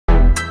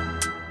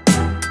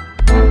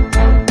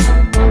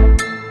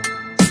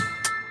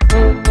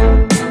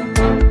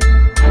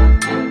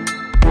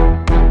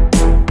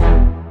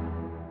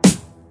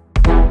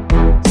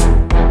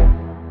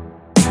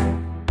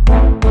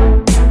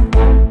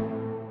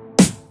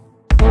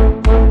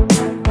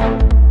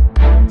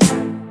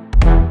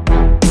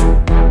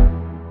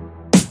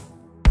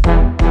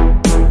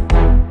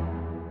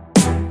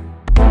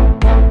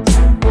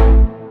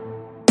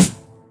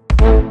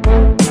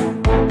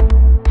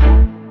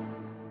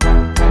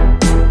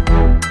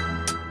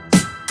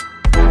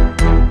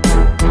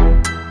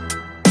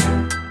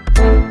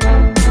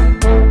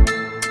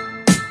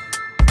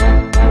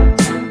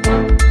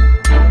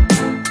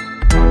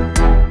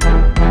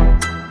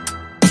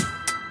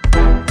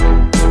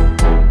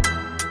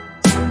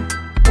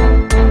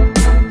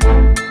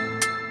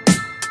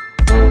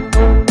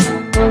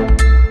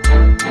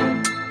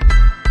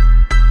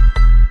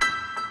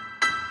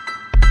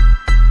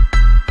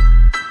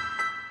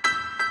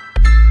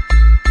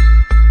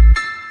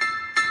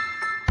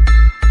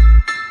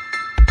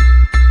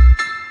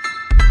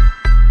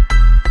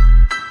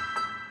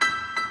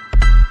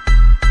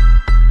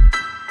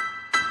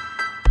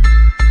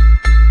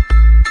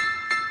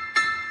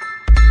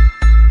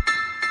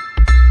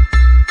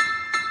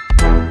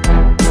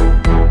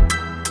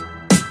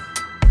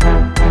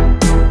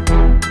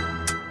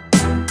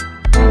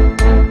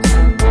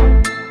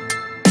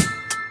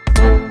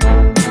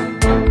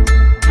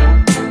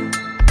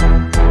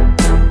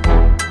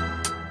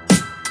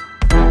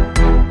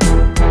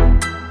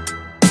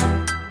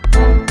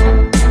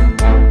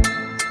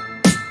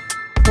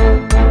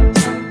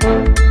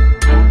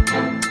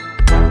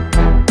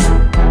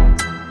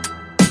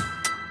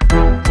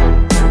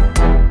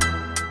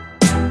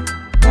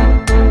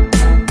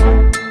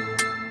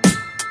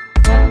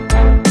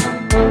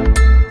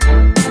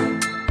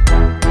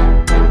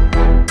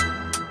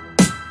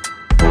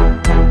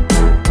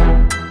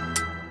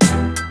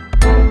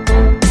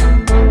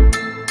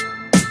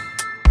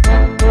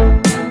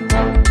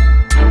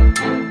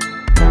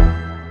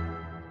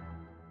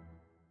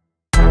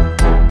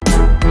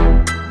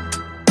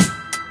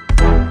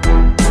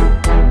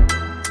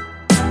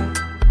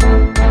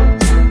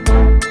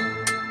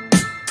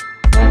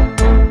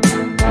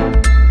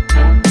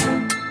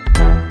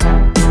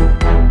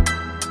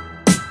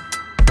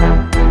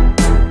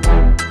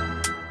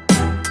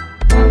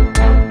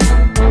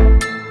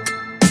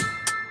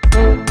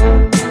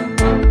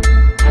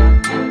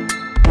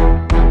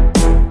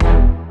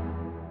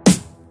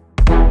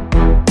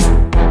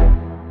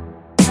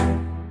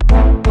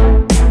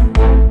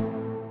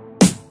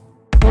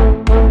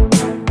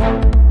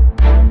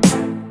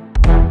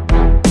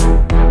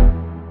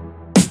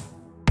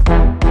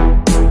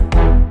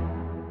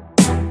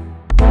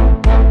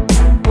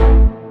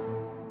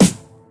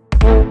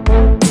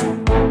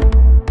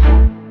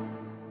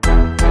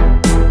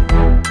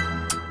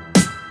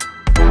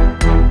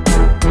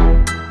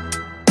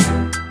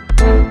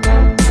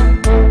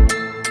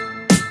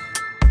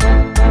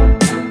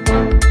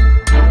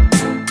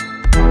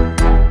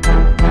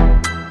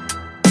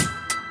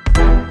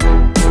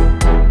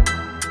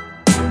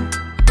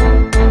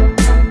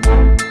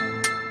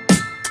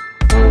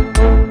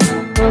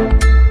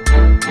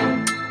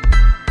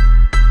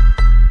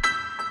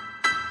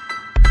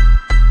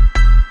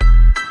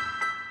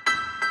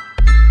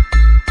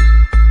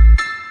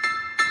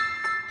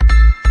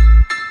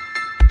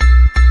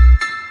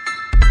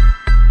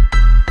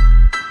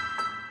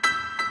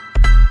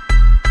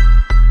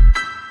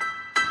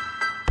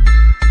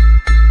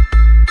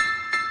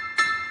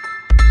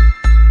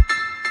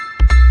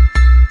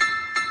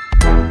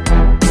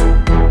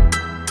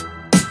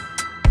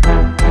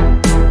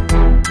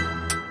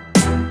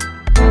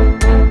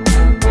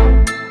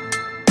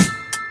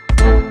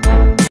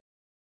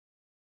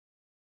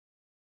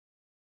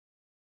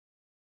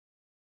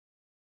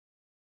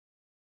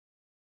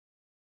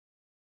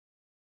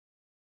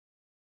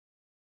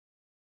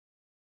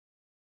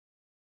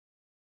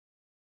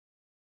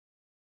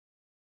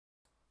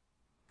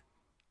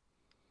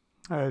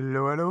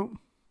Hello, hello.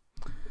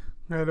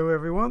 Hello,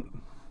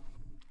 everyone.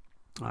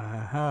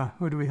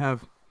 Who do we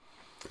have?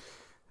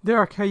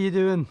 Derek, how you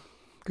doing?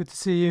 Good to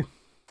see you.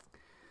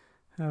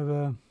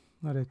 Have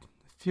not a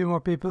few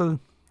more people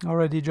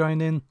already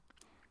joined in.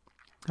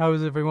 How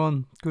is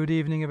everyone? Good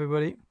evening,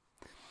 everybody.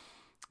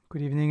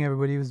 Good evening,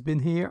 everybody who's been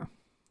here,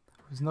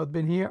 who's not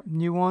been here,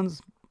 new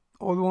ones,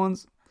 old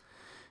ones.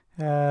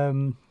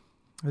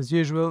 As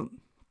usual,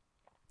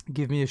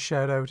 give me a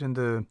shout out in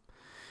the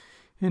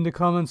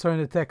comments or in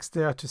the text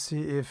there to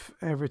see if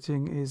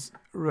everything is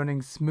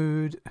running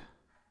smooth,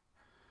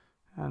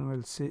 and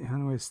we'll see,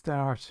 and we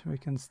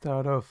can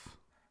start off.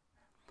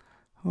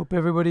 Hope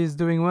everybody is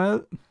doing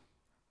well.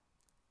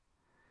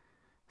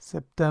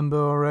 September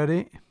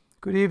already.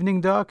 Good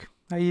evening, Doc.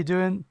 How you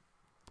doing?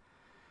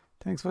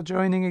 Thanks for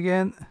joining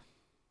again.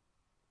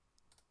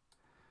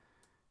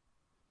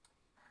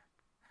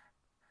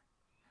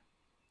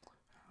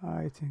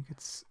 I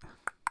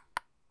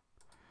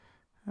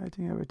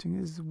think everything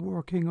is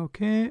working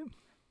okay.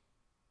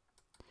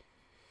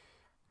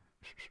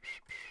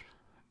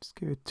 Just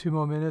give it 2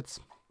 more minutes.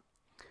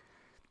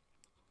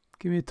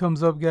 Give me a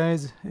thumbs up,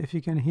 guys, if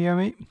you can hear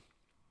me.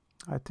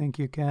 I think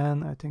you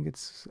can. I think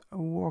it's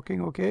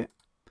working okay.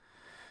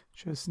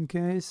 Just in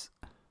case.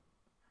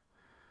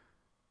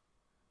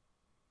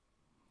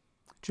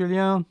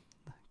 Julian,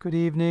 good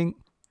evening.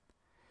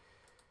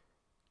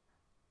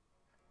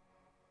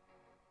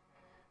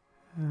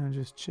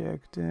 Just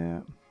check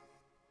there.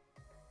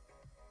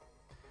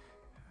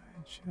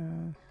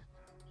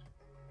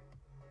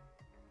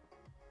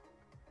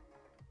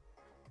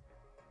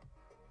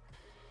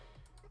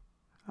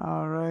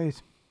 All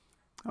right.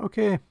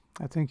 Okay.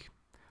 I think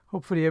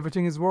hopefully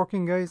everything is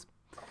working, guys.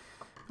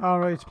 All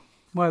right.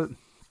 Well,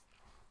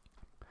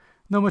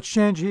 not much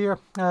change here.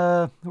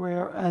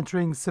 We're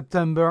entering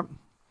September.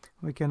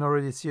 We can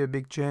already see a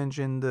big change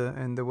in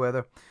the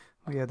weather.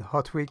 We had a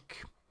hot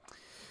week.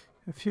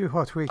 A few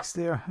hot weeks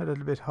there, a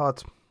little bit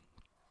hot.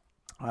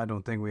 I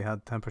don't think we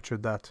had temperature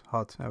that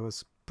hot. It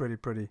was pretty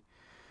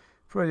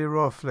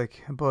rough,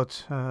 like.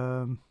 But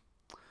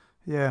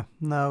yeah,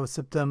 now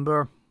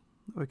September,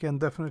 we can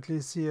definitely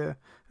see a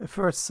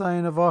first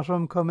sign of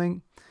autumn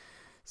coming.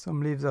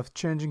 Some leaves are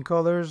changing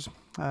colors.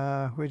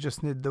 We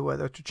just need the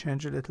weather to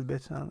change a little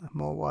bit and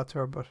more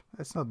water, but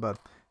it's not bad.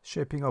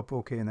 Shaping up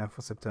okay now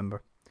for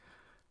September.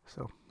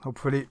 So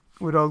hopefully,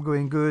 with all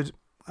going good,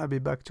 I'll be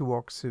back to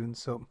work soon.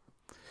 So.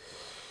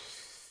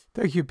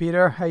 Thank you,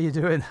 Peter. How you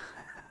doing?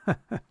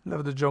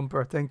 Love the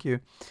jumper. Thank you.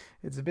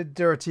 It's a bit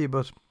dirty,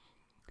 but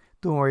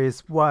don't worry,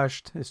 it's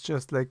washed. It's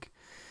just like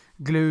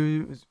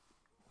glue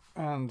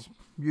and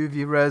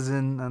UV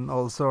resin and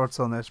all sorts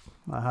on it.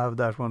 I have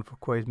that one for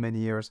quite many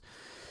years.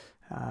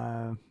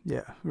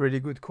 Yeah,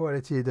 really good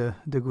quality. The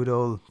good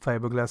old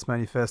Fiberglass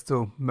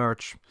Manifesto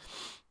merch.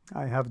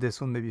 I have this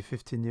one maybe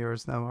 15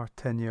 years now, or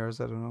 10 years.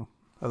 I don't know.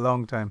 A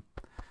long time.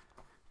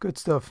 Good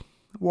stuff.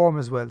 Warm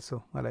as well,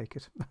 so I like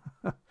it.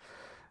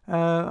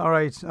 All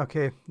right,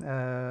 okay.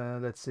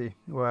 Let's see.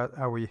 What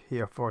are we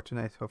here for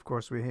tonight? Of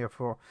course, we're here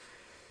for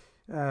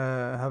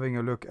having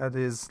a look at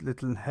these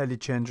little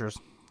Helichangers.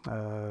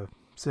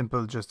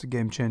 Simple, just a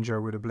game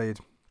changer with a blade.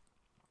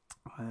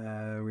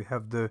 We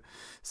have the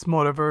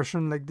smaller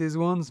version like these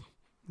ones.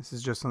 This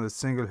is just on a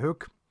single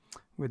hook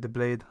with the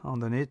blade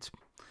underneath.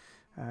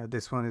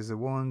 This one is a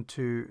 1,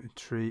 2,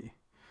 3,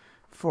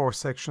 4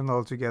 section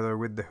altogether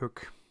with the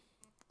hook.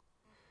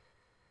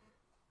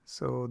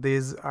 So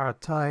these are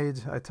tied.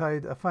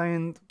 I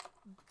find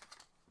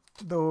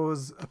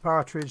those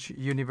Partridge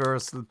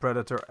Universal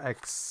Predator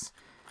X,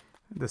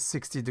 the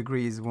 60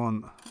 degrees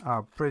one,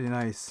 are pretty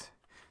nice.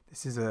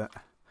 This is a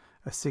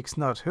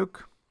 6-knot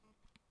hook.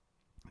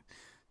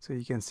 So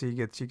you can see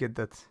you get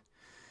that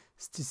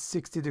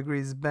 60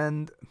 degrees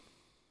bend.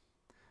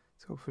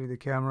 So hopefully the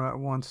camera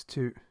wants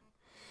to.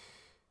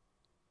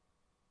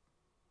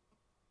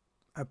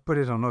 I put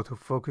it on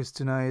autofocus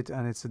tonight,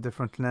 and it's a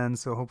different lens,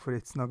 so hopefully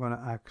it's not going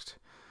to act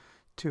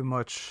too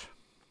much.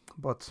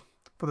 But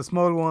for the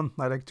small one,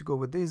 I like to go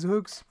with these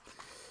hooks,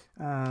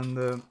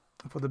 and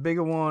for the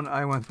bigger one,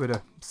 I went with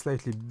a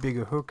slightly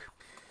bigger hook.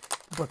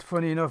 But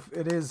funny enough,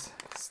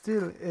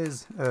 still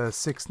is a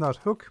 6-knot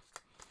hook.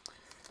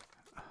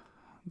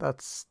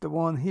 That's the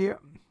one here.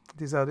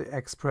 These are the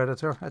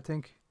X-Predator, I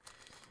think.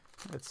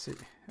 Let's see,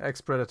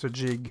 X-Predator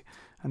jig,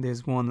 and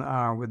there's one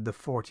R with the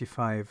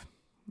 45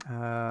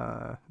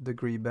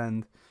 degree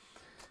bend,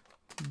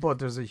 but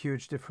there's a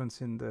huge difference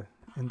in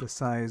the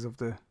size of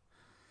the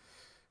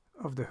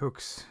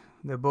hooks.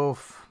 They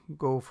both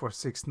go for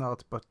 6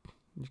 knot, but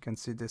you can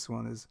see this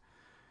one is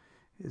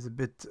a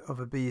bit of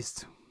a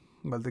beast.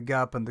 Well, the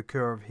gap and the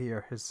curve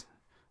here is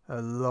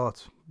a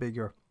lot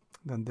bigger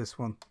than this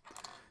one.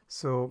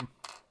 So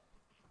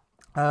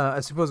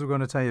I suppose we're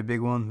going to tie a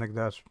big one like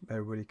that.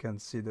 Everybody can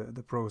see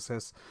the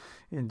process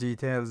in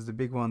details. The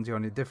big one, the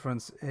only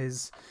difference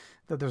is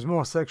that there's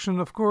more section,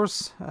 of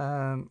course.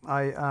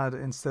 I add,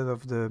 instead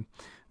of the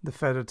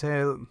feather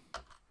tail,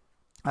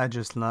 I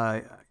just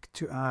like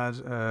to add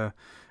a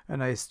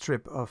nice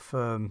strip of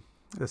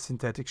the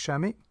synthetic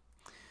chamois.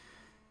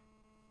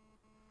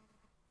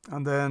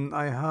 And then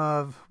I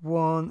have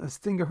a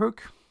stinger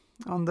hook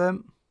on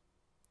them.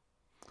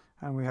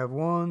 And we have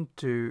 1,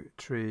 2,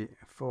 3,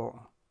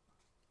 4,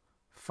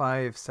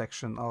 5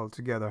 sections all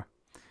together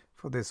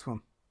for this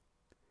one.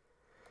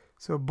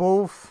 So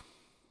both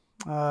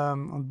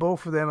on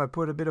both of them I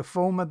put a bit of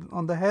foam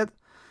on the head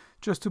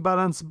just to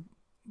balance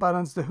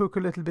the hook a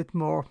little bit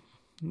more,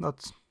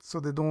 not so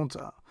they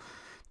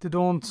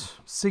don't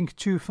sink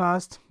too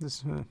fast.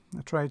 This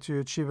I try to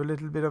achieve a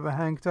little bit of a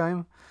hang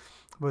time,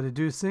 but they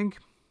do sink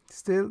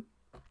still.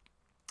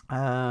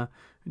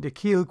 They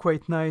keel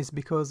quite nice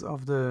because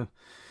of the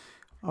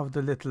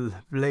little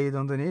blade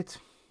underneath.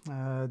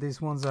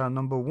 These ones are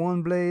number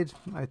 1 blade.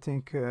 I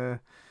think the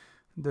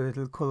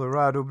little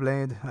Colorado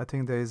blade, I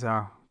think these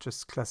are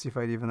just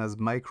classified even as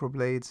micro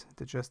blades.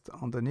 They're just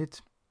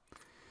underneath.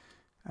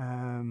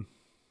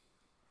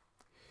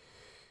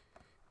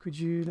 Could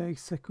you like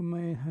second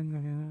my hang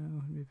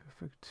on, would be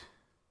perfect.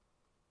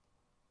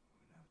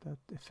 That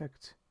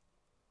effect.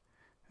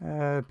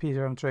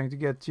 Peter, I'm trying to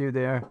get you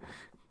there.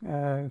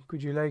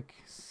 Could you like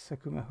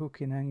second my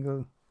hook in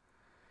angle?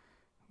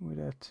 Would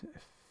that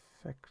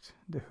affect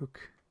the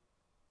hook?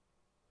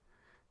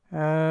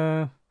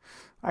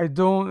 I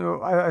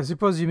don't. I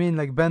suppose you mean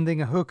like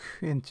bending a hook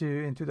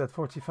into that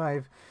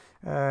 45.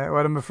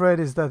 What I'm afraid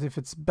is that if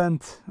it's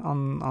bent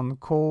on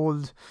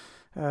cold,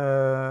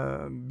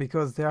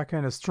 because they are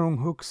kind of strong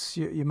hooks,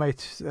 you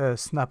might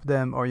snap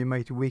them or you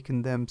might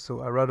weaken them.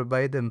 So I'd rather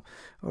buy them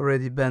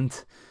already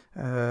bent.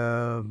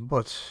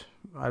 But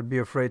I'd be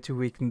afraid to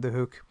weaken the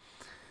hook,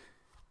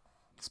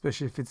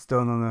 especially if it's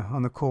done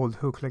on a cold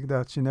hook like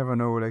that. You never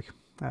know. Like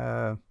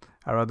I'd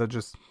rather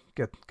just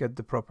get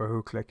the proper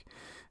hook. Like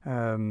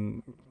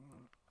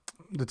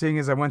the thing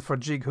is, I went for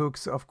jig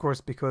hooks, of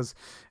course, because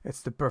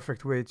it's the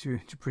perfect way to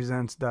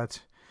present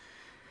that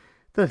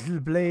little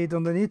blade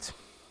underneath.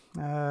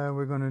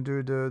 We're gonna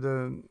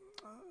do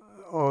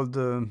all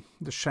the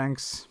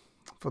shanks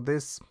for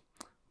this,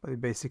 but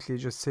it basically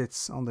just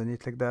sits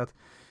underneath like that.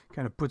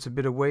 Kind of puts a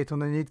bit of weight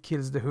underneath,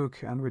 kills the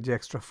hook, and with the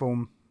extra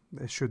foam,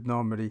 it should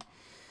normally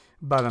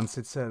balance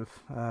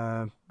itself.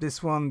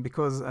 This one,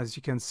 because as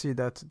you can see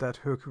that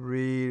hook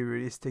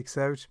really sticks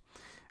out,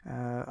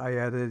 I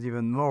added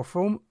even more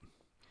foam,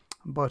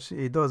 but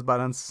it does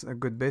balance a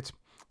good bit,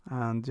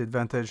 and the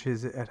advantage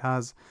is it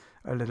has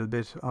a little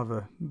bit of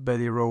a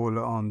belly roll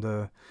on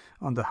the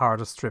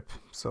harder strip,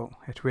 so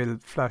it will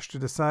flash to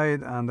the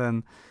side and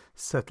then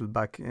settle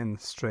back in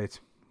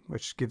straight,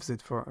 which gives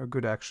it for a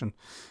good action.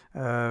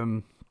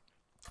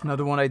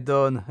 Another one I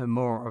done,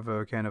 more of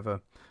a kind of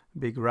a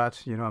big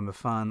rat. You know, I'm a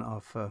fan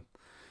of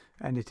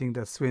anything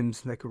that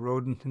swims like a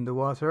rodent in the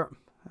water.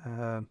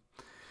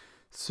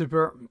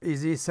 Super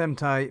easy, same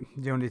tie.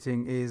 The only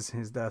thing is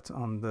that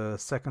on the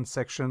second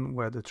section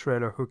where the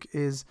trailer hook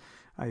is,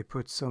 I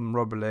put some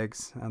rubber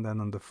legs, and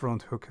then on the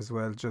front hook as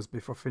well, just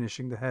before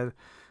finishing the head,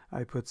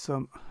 I put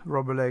some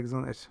rubber legs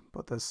on it.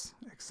 But that's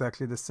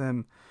exactly the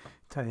same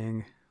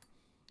tying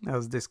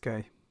as this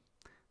guy,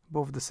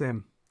 both the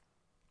same.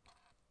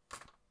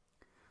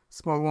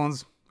 Small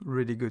ones,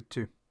 really good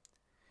too.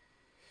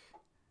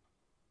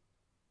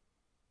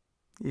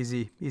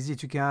 Easy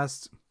to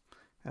cast,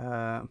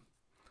 and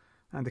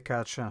the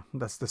catch,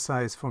 that's the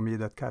size for me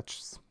that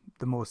catches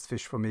the most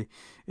fish for me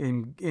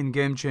in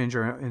Game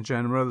Changer in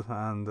general.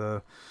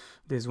 And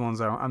these ones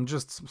I'm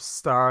just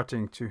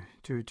starting to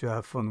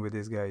have fun with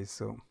these guys,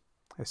 so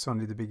it's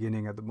only the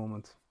beginning at the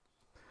moment.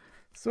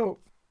 So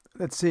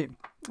let's see,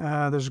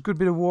 there's a good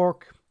bit of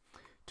work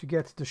to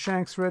get the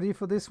shanks ready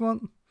for this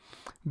one,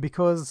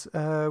 because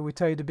we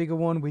tied the bigger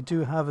one. We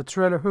do have a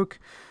trailer hook,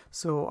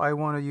 so I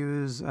want to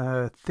use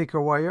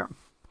thicker wire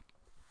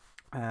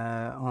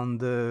on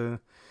the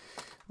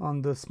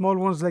small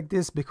ones like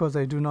this. Because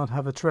I do not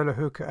have a trailer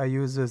hook, I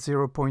use a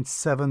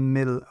 0.7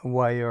 mil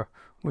wire,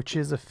 which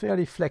is a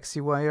fairly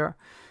flexy wire.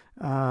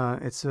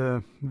 It's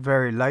a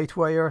very light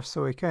wire,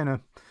 so it kind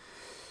of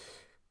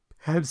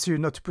helps you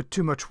not to put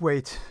too much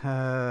weight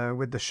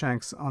with the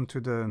shanks onto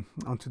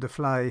the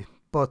fly.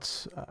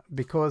 But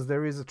because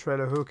there is a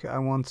trailer hook, I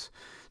want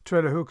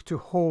trailer hook to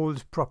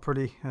hold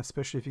properly,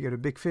 especially if you get a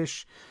big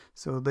fish.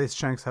 So these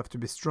shanks have to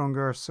be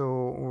stronger.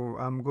 So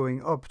I'm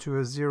going up to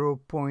a 0.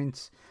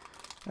 What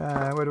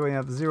do I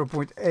have?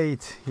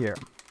 0.8 here.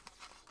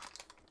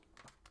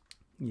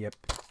 Yep.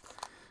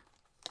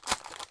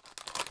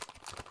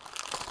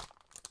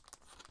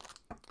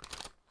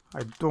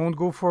 I don't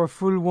go for a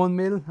full 1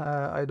 mil.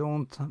 I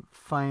don't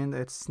find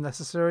it's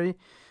necessary.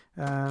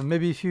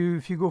 Maybe if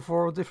you go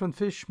for a different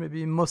fish,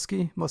 maybe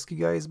musky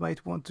guys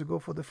might want to go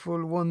for the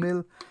full 1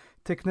 mil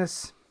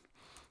thickness.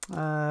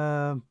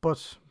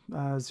 But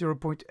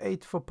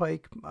 0.8 for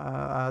pike,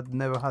 I'd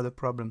never had a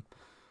problem.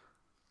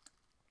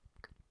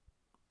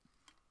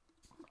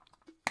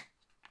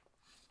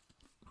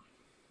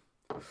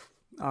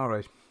 All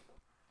right.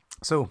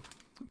 So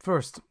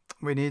first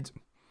we need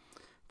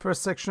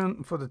first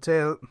section for the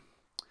tail.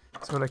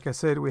 So like I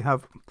said, we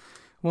have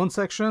one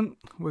section.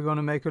 We're going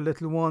to make a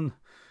little one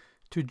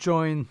to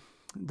join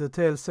the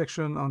tail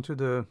section onto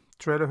the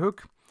trailer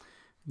hook.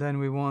 Then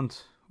we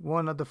want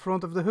one at the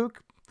front of the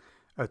hook,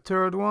 a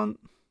third one,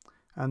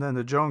 and then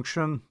the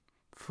junction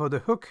for the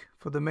hook,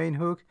 for the main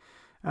hook,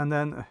 and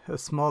then a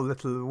small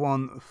little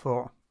one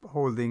for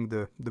holding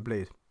the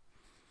blade.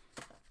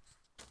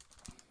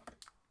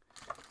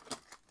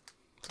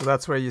 So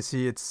that's where you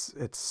see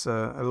it's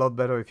a lot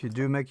better if you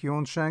do make your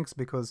own shanks,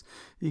 because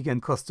you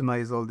can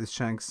customize all these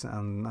shanks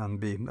and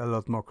be a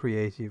lot more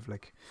creative.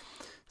 Like,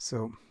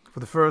 so for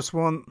the first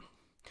one,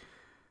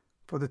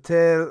 for the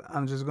tail,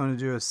 I'm just going to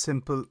do a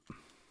simple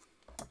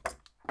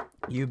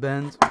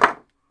U-bend.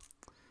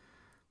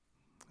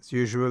 As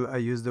usual, I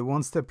use the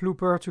one-step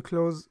looper to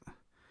close,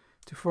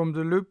 to form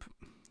the loop.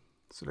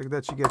 So like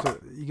that,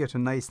 you get a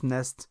nice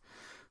nest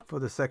for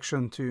the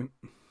section to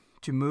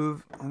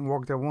move and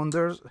work their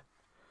wonders.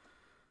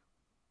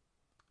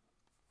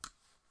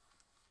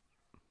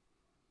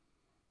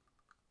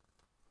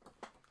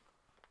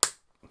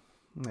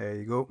 There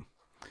you go.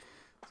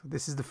 So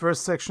this is the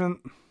first section.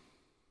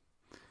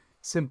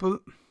 Simple,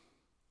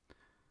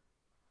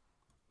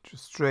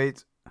 just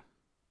straight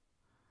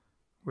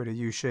with a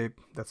U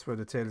shape. That's where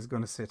the tail is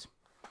going to sit.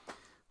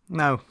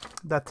 Now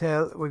that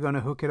tail, we're going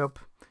to hook it up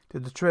to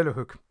the trailer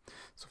hook.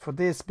 So for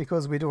this,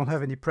 because we don't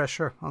have any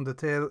pressure on the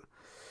tail,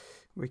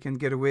 we can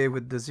get away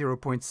with the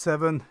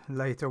 0.7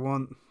 lighter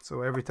one.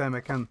 So every time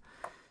I can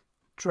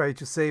try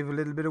to save a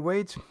little bit of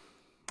weight,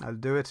 I'll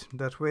do it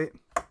that way.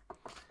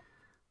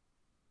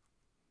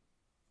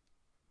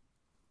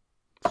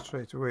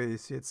 Straight away, you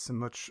see it's a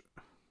much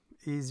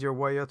easier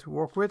wire to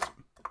work with.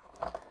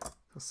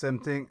 So same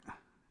thing,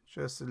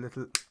 just a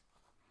little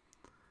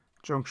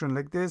junction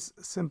like this,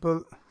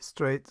 simple,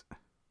 straight,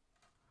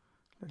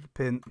 little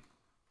pin,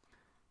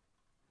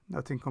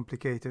 nothing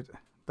complicated.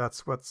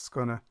 That's what's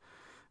gonna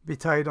be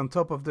tied on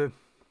top of the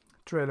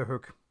trailer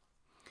hook.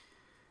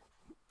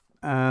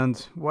 And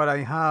what I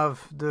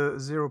have, the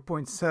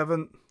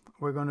 0.7,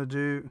 we're gonna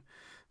do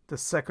the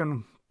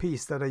second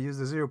piece that I use,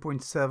 the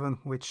 0.7,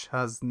 which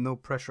has no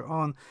pressure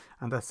on,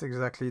 and that's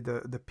exactly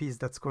the piece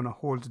that's going to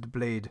hold the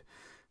blade.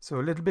 So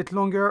a little bit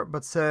longer,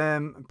 but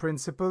same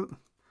principle.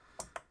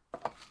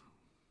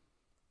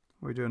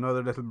 We do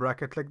another little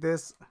bracket like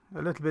this,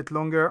 a little bit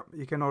longer.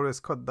 You can always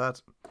cut that.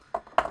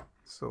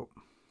 So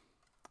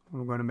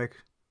I'm going to make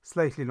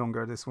slightly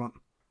longer this one.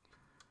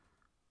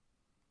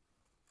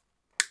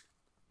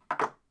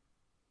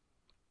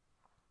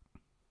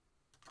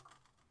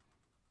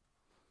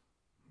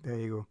 There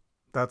you go.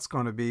 That's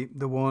going to be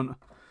the one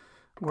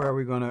where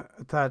we're going to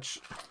attach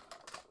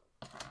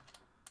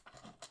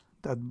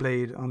that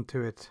blade onto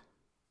it.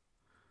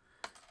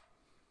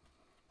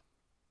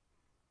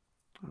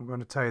 I'm going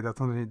to tie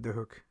that underneath the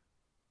hook.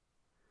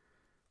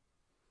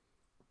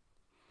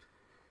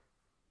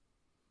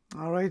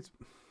 All right.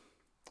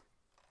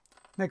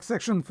 Next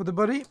section for the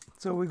body.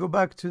 So we go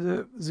back to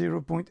the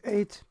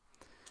 0.8.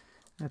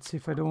 Let's see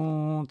if I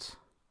don't...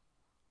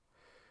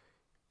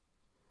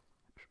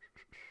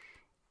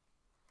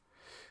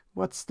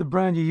 What's the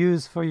brand you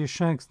use for your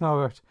shanks,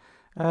 Norbert?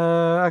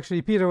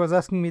 Actually, Peter was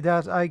asking me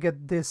that. I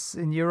get this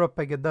in Europe.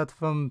 I get that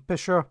from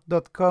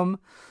Pêcheur.com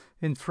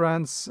in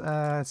France.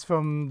 It's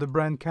from the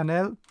brand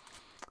Canel.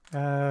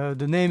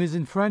 The name is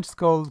in French. It's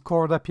called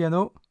Corde à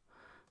Piano,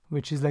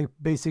 which is like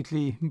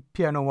basically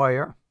piano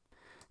wire.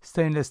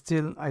 Stainless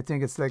steel. I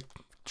think it's like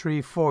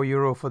 3-4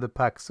 euro for the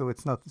pack, so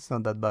it's not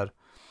that bad.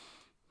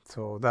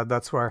 So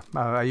that's where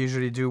I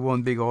usually do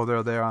one big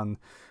order there and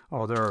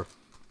order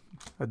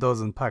a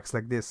dozen packs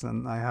like this,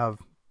 and I have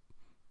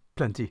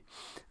plenty.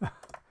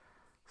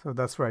 So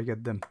that's where I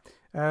get them.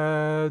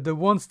 The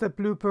one-step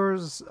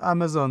loopers,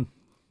 Amazon.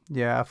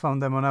 Yeah, I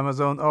found them on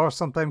Amazon or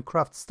sometimes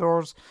craft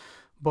stores,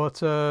 but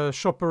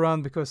shop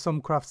around, because some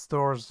craft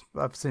stores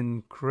I've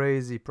seen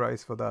crazy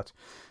price for that.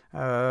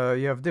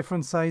 You have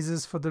different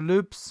sizes for the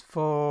loops,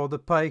 for the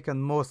pike,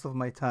 and most of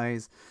my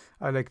ties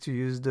I like to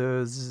use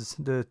the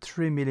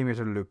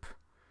 3mm loop.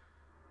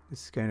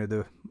 This is kind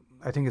of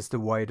I think it's the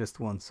widest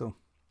one, so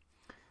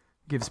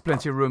gives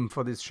plenty of room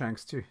for these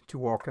shanks to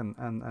walk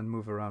and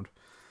move around.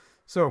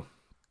 So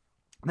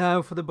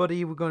now for the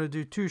body, we're going to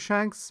do 2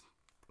 shanks.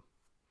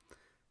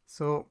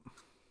 So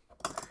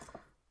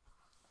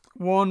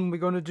one, we're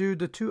going to do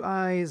the 2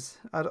 eyes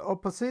at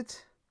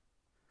opposite,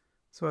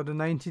 so at the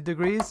 90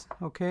 degrees.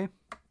 Okay,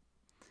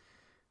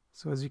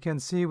 so as you can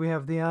see, we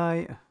have the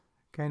eye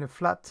kind of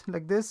flat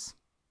like this.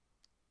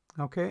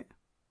 Okay,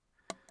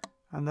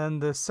 and then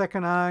the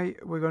second eye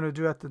we're going to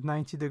do at the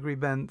 90-degree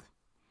bend.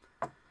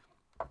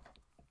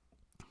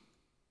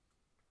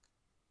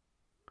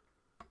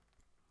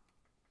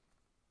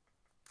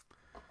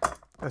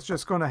 That's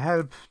just going to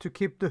help to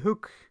keep the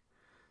hook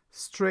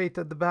straight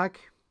at the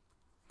back,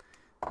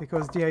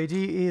 because the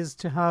idea is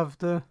to have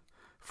the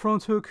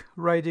front hook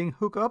riding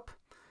hook up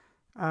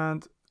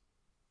and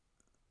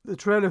the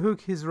trailer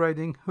hook is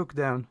riding hook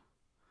down,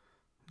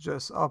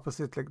 just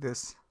opposite like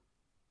this.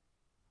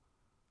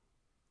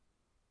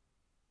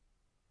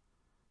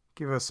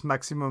 Give us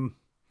maximum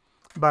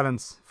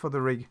balance for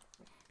the rig.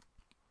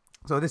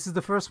 So this is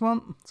the first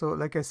one. So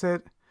like I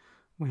said,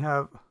 we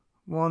have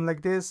one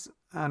like this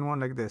and one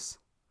like this.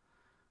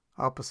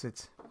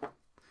 Opposite,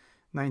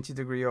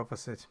 90-degree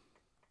opposite.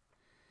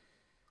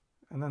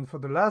 And then for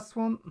the last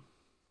one,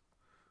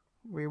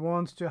 we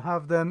want to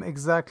have them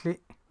exactly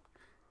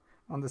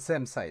on the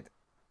same side.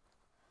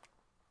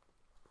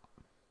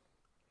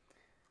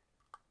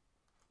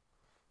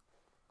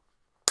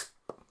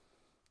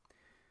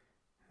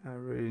 I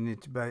really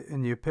need to buy a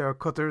new pair of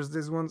cutters.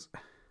 These ones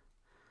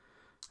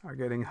are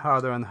getting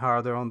harder and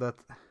harder on that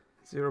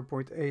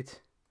 0.8.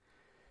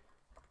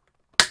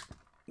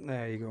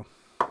 There you go.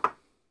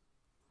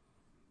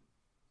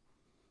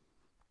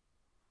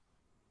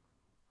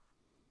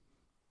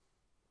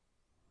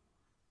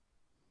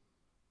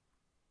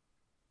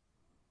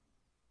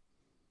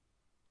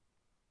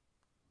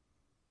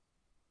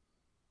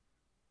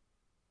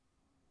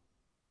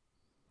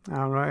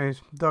 All right,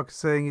 Doc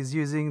saying he's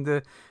using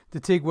the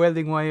TIG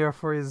welding wire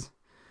for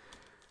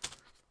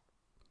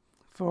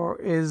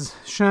his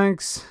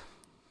shanks.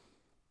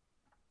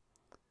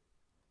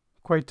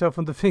 Quite tough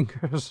on the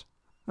fingers.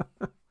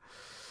 A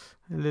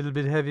little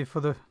bit heavy for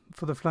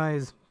the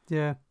flies.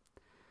 Yeah.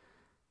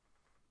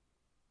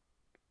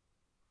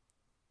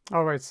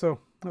 All right, so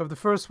of the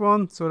first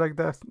one, so like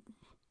that,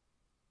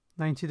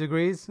 90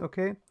 degrees,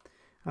 okay.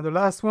 And the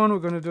last one, we're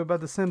going to do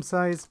about the same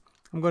size.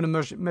 I'm going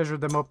to measure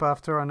them up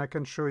after, and I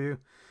can show you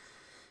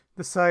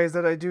the size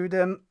that I do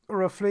them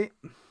roughly.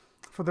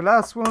 For the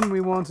last one, we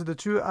wanted the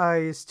two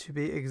eyes to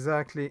be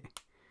exactly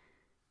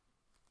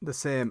the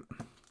same.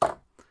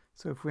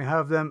 So if we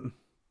have them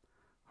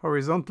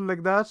horizontal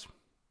like that,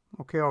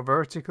 okay, or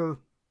vertical,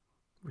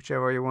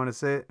 whichever you want to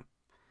say,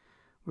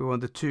 we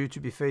want the two to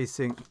be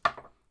facing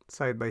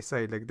side by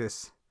side like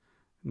this,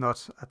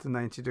 not at the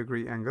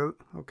 90-degree angle,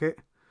 okay.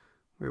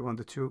 We want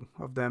the two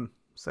of them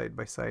side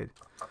by side.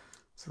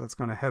 So that's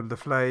going to help the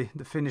fly,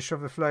 the finish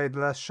of the fly, the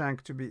last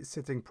shank, to be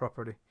sitting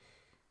properly.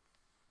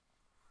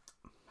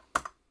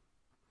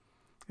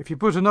 If you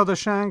put another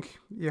shank,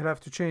 you'll have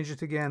to change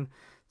it again.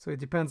 So it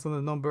depends on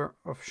the number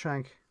of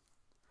shank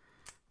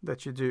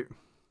that you do.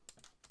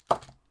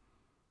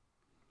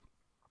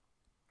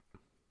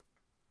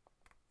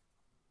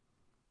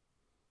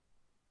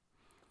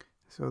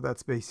 So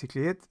that's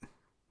basically it.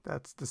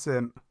 That's the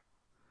same.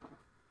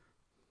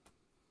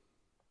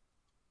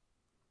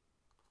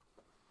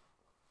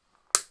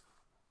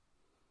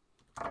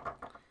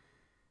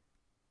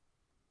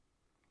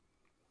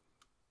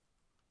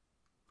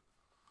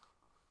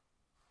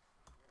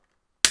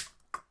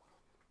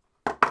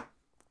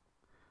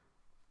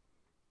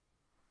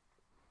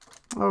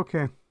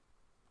 Okay,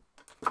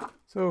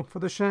 so for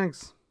the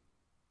shanks,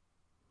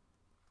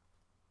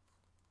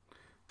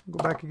 go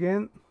back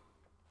again.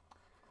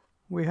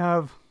 We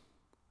have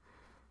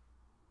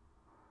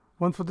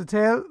one for the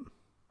tail,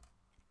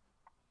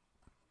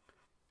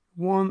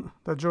 one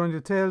that joins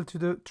the tail to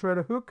the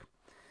threader hook.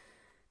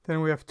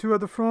 Then we have two at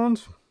the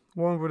front,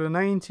 one with a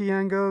 90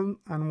 angle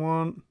and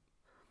one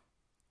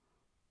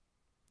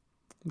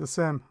the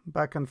same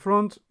back and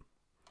front.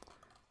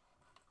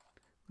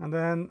 And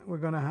then we're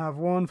going to have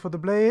one for the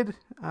blade,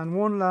 and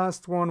one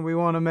last one we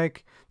want to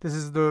make. This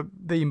is the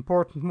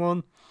important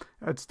one.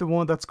 It's the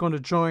one that's going to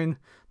join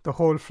the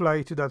whole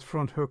fly to that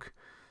front hook.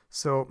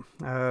 So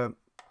I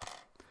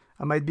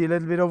might be a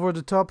little bit over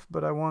the top,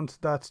 but I want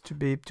that to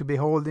be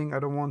holding. I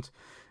don't want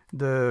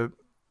the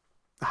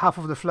half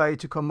of the fly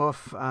to come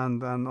off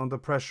and under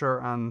pressure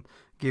and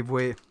give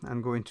way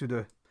and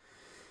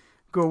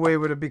go away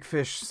with a big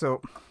fish.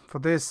 So for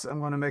this,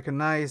 I'm going to make a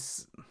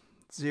nice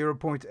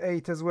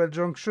 0.8 as well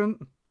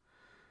junction.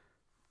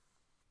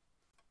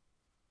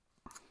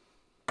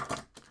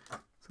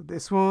 So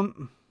this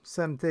one,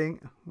 same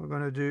thing. We're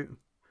going to do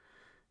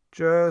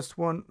just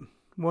one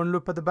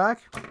loop at the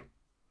back.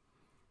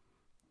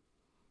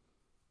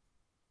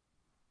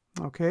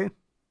 Okay,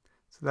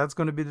 so that's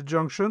going to be the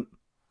junction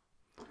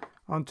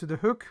onto the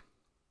hook.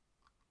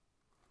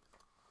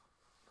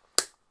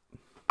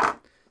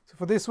 So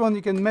for this one,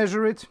 you can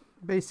measure it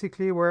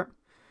basically where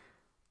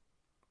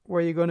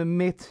you're going to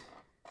meet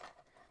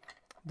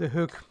the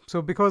hook.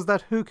 So because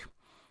that hook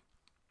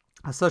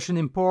has such an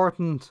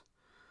important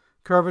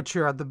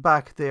curvature at the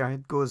back there,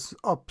 it goes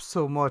up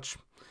so much.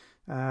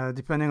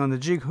 Depending on the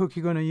jig hook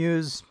you're going to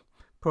use,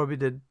 probably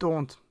they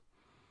don't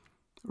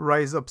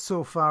rise up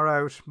so far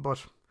out,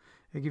 but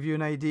I give you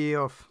an idea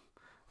of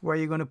where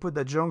you're going to put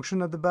that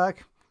junction at the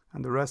back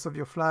and the rest of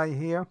your fly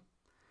here.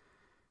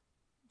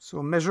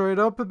 So measure it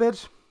up a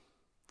bit,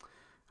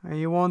 and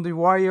you want the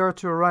wire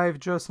to arrive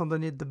just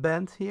underneath the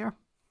bend here.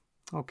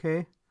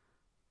 Okay,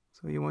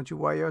 so you want your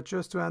wire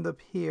just to end up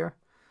here,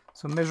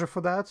 so measure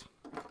for that.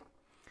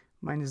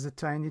 Mine is a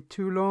tiny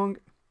too long.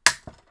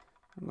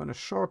 I'm going to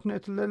shorten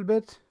it a little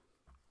bit.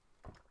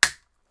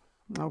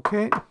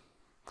 Okay.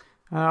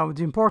 The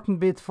important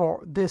bit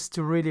for this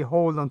to really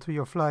hold onto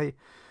your fly,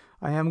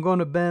 I am going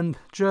to bend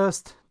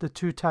just the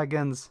two tag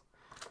ends.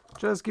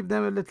 Just give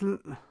them a little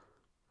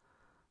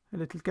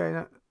kind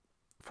of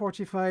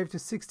 45 to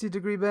 60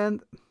 degree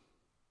bend.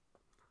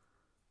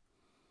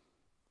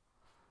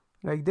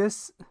 Like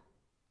this.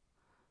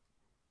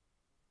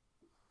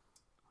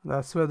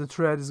 That's where the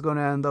thread is going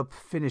to end up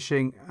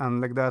finishing,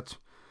 and like that,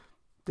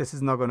 this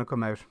is not going to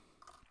come out.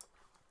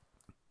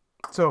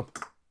 So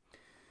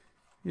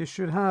you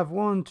should have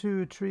 1,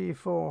 2, 3,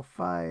 4,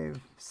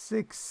 5,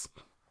 6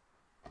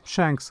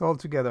 shanks all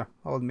together,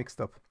 all mixed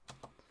up.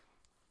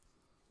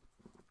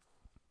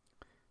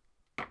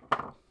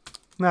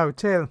 Now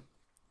tail.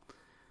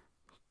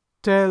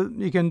 Tail,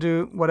 you can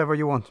do whatever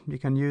you want. You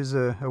can use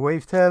a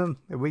wave tail,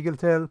 a wiggle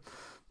tail.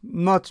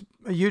 Not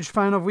a huge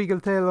fan of wiggle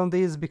tail on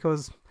these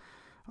because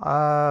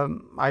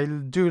I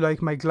do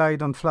like my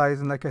glide on flies,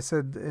 and like I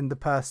said in the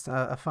past,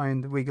 I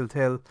find wiggle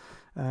tail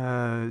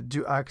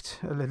do act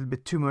a little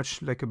bit too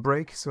much like a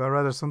brake, so I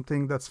rather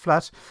something that's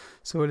flat.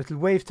 So a little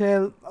wave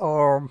tail,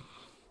 or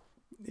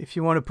if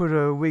you want to put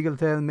a wiggle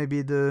tail,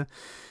 maybe the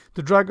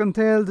dragon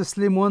tail, the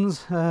slim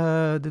ones.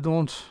 They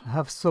don't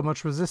have so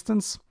much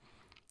resistance,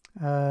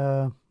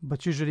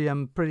 but usually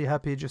I'm pretty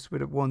happy just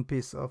with one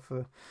piece of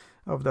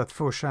that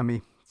faux chamois.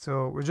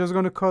 So we're just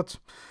going to cut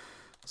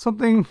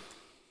something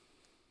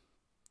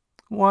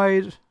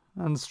wide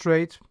and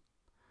straight,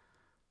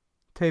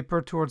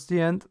 taper towards the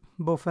end,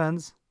 both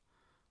ends.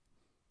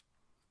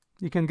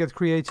 You can get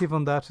creative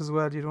on that as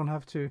well. You don't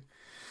have to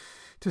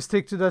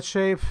stick to that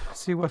shape.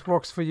 See what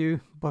works for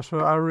you, but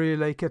I really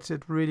like it.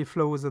 It really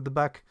flows at the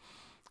back.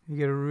 You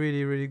get a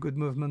really good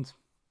movement.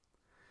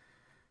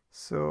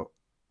 So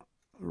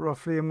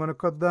roughly I'm going to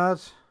cut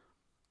that.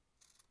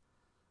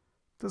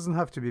 Doesn't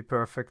have to be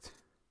perfect.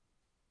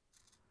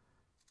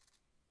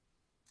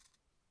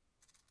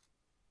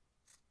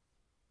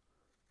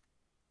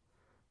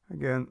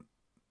 Again,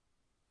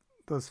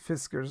 those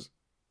Fiskars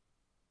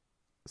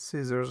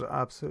scissors are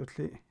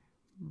absolutely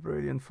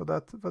brilliant for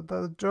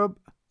that job.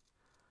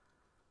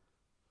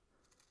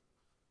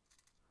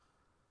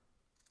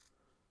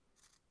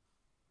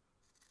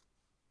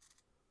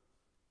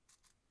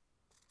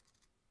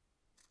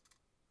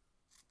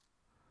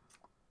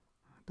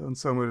 Done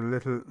some with a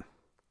little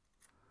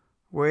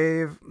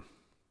wave.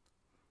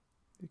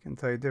 You can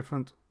tie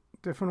different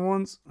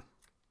ones,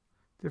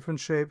 different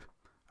shape.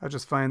 I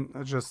just find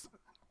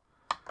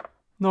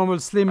normal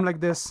slim like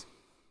this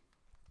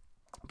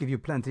give you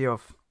plenty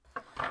of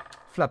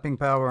flapping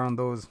power on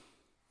those.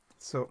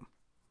 So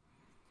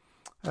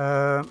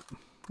where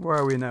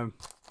are we now?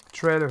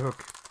 Trailer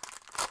hook.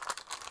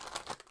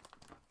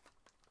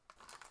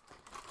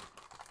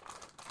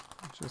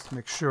 Just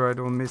make sure I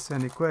don't miss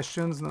any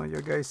questions. No,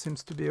 your guy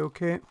seems to be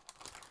okay.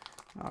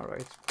 All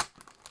right.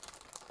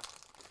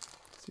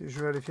 As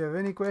usual, if you have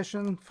any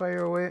question,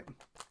 fire away.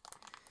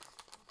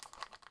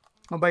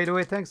 Oh, by the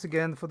way, thanks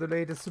again for the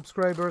latest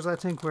subscribers. I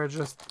think we're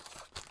just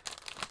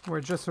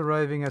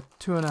arriving at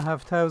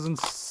 2,500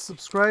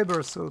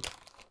 subscribers, so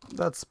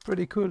that's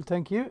pretty cool.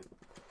 Thank you.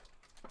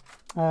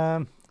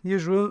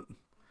 Usual,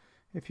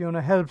 if you want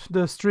to help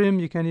the stream,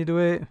 you can either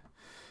way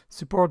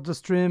support the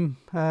stream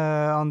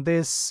on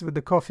this with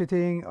the coffee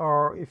thing,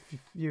 or if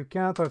you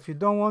can't, or if you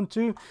don't want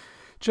to,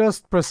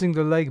 just pressing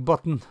the like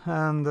button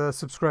and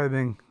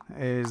subscribing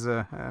is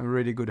a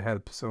really good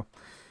help. So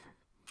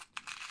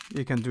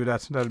you can do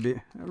that. That'll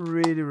be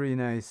really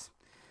nice.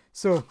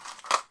 So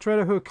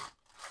trailer hook,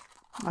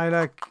 I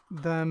like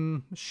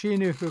them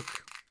Shinu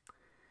hook,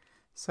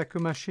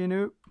 Sakuma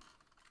Shinu.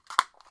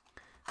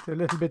 They're a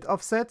little bit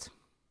offset.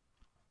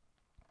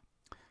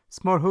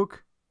 Small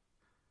hook,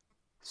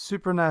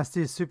 super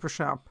nasty, super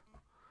sharp.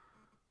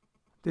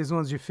 These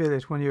ones you feel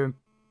it when you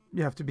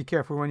have to be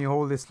careful when you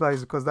hold these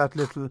flies, because that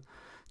little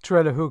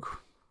trailer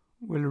hook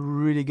will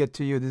really get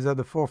to you. These are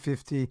the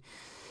 450 10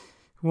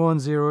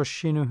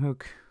 Shinu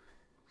hook.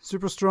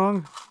 Super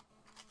strong,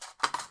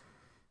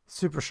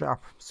 super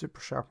sharp,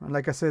 and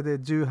like I said, they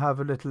do have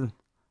a little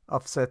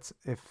offset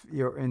if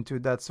you're into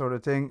that sort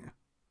of thing.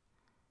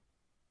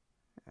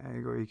 There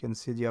you go, you can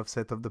see the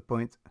offset of the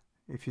point.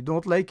 If you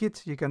don't like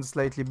it, you can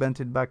slightly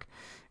bend it back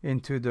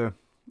into the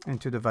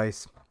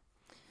vise.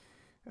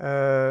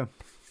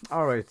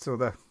 All right, so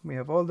that we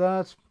have all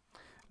that.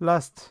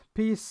 Last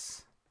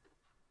piece,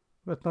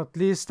 but not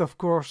least, of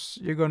course,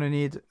 you're gonna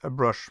need a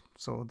brush.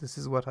 So this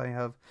is what I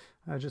have.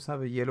 I just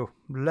have a yellow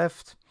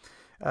left.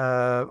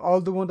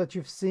 All the one that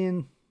you've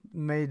seen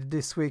made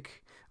this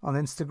week on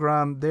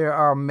Instagram, they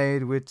are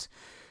made with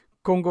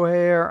Congo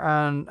hair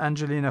and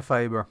Angelina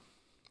fiber.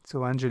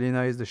 So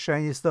Angelina is the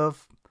shiny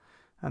stuff,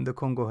 and the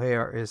Congo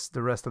hair is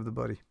the rest of the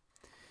body.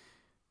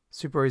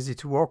 Super easy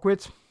to work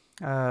with.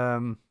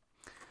 Funny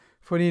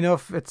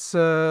enough, it's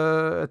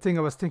a thing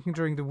I was thinking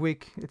during the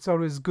week. It's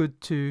always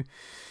good to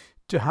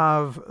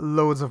have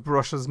loads of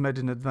brushes made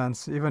in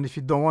advance, even if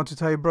you don't want to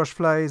tie brush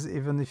flies,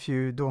 even if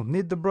you don't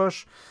need the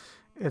brush.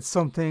 It's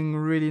something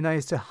really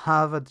nice to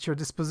have at your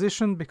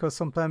disposition, because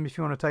sometimes if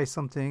you want to tie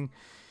something,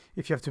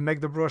 if you have to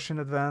make the brush in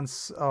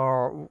advance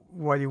or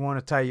while you want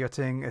to tie your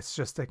thing, it's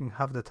just taking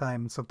half the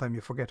time. Sometimes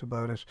you forget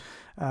about it.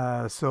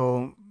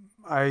 So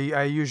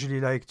I usually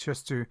like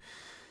just to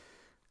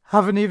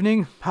have an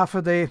evening, half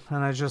a day,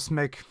 and I just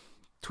make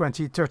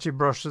 20-30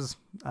 brushes,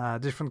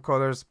 different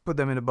colors, put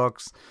them in a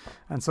box.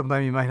 And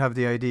sometimes you might have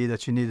the idea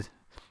that you need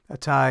a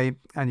tie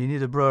and you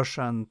need a brush,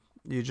 and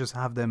you just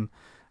have them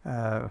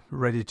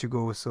ready to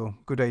go. So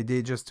good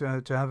idea just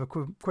to have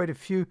quite a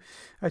few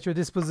at your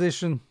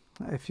disposition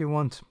if you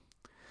want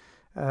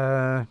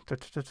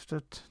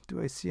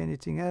Do I see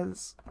anything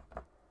else?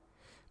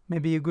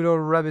 Maybe a good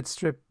old rabbit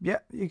strip. Yeah,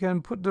 you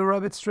can put the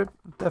rabbit strip.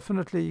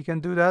 Definitely, you can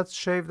do that.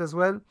 Shaved as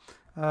well.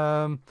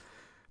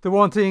 The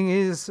one thing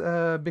is,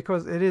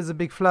 because it is a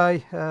big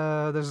fly,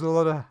 there's a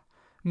lot of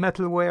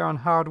metal wear and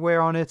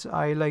hardware on it.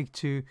 I like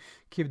to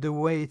keep the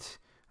weight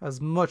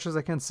as much as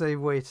I can save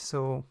weight.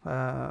 So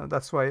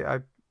that's why I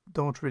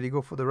don't really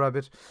go for the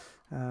rabbit.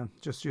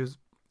 Just use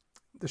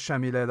the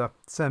chamois leather.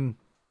 Same,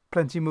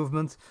 plenty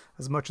movement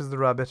as much as the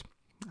rabbit.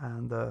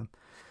 And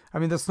I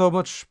mean, there's so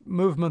much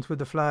movement with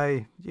the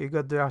fly. You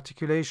got the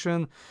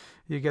articulation,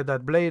 you get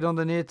that blade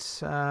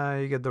underneath,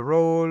 you get the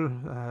roll,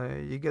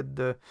 you get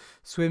the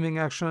swimming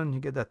action, you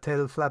get that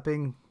tail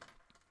flapping.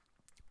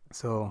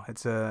 So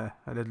it's a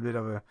little bit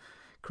of a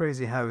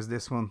crazy house,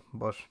 this one,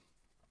 but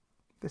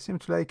they seem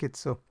to like it.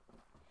 So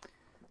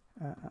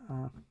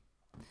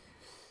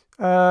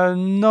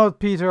no,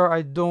 Peter,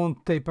 I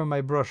don't taper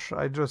my brush.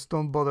 I just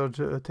don't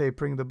bother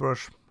tapering the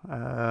brush.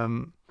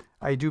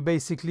 I do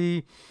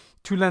basically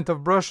 2 lengths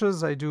of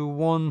brushes. I do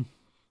one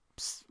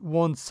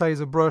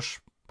size of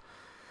brush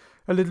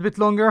a little bit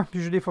longer,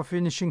 usually for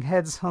finishing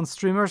heads on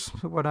streamers.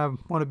 When I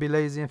want to be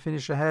lazy and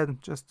finish a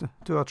head, just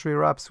 2 or 3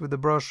 wraps with the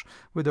brush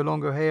with the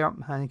longer hair,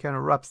 and it kind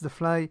of wraps the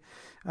fly.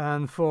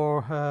 And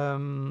for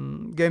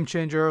game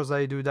changers,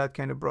 I do that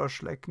kind of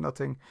brush, like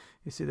nothing.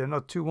 You see, they're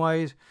not too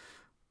wide,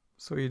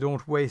 so you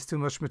don't waste too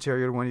much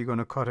material when you're going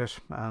to cut it.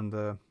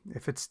 And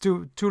if it's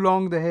too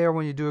long, the hair,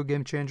 when you do a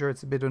game changer,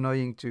 it's a bit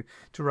annoying to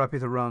wrap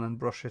it around and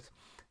brush it.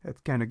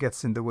 It kind of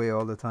gets in the way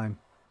all the time.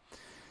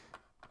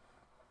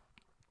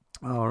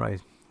 All right,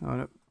 I'm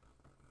gonna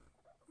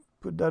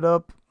put that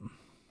up.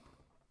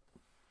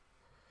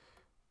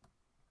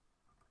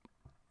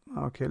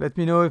 Okay, let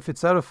me know if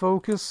it's out of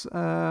focus.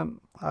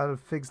 I'll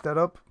fix that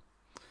up.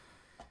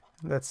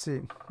 Let's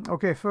see.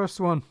 Okay, first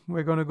one,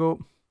 we're gonna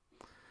go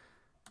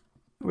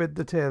with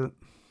the tail.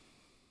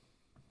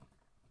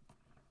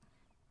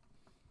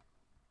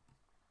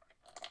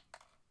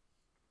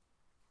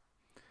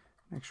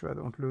 Make sure I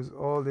don't lose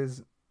all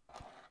these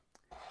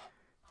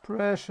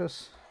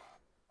precious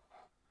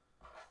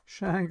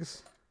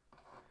shanks.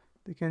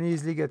 They can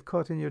easily get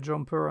caught in your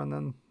jumper and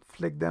then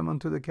flick them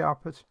onto the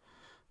carpet,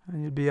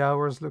 and you'll be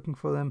hours looking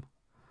for them.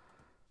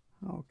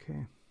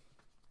 Okay.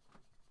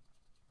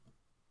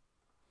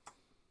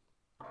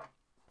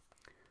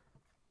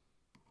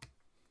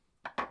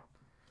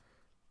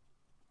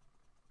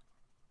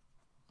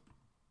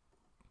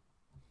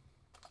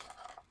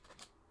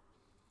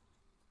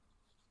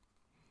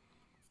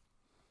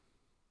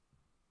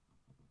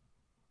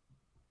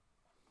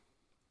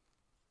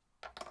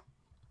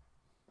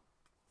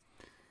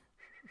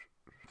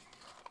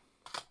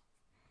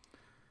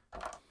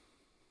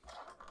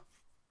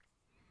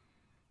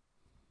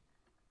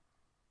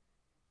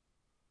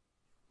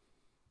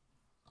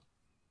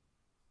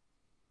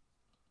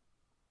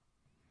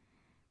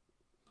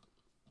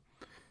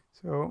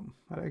 So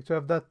I like to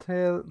have that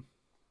tail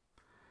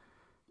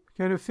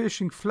kind of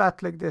fishing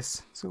flat like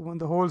this. So when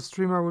the whole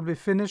streamer will be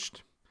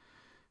finished,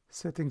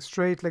 sitting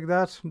straight like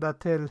that,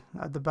 that tail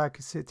at the back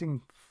is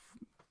sitting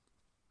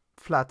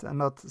flat and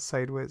not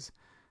sideways,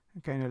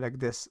 kind of like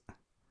this.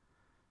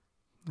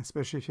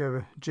 Especially if you have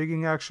a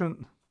jigging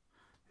action,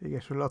 you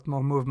get a lot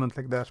more movement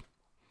like that.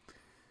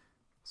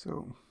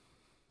 So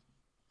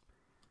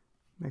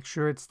make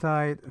sure it's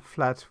tied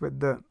flat with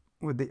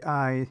the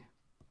eye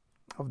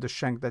of the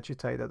shank that you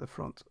tied at the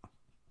front.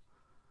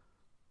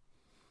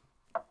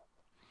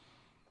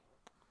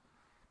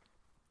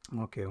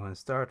 Okay, I'm going to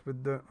start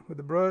with the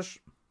brush.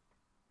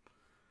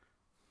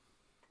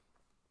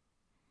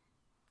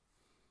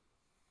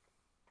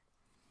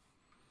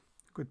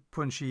 Good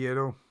punchy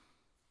yellow.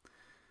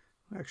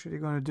 I'm actually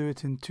going to do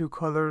it in 2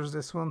 colors.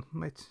 This one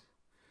might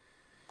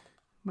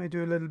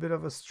do a little bit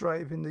of a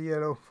stripe in the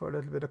yellow for a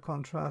little bit of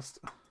contrast.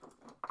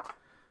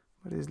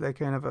 But it's like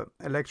kind of an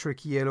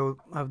electric yellow.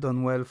 I've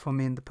done well for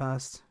me in the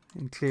past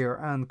in clear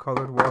and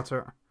colored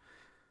water.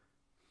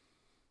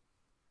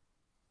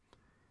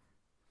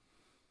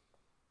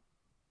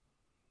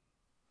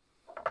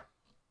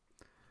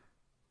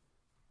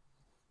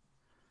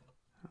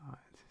 All right,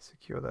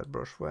 secure that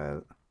brush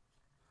well.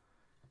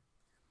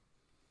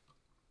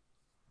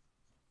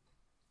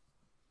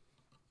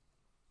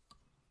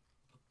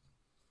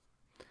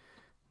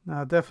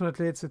 Now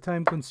definitely it's a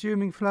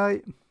time-consuming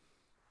fly,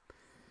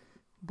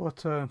 but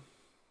it's a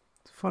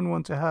fun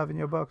one to have in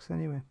your box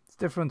anyway. It's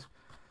different,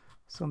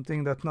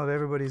 something that not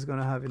everybody's going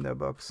to have in their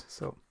box.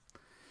 So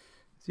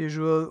as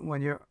usual,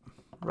 when you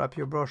wrap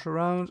your brush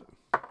around,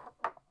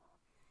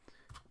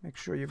 make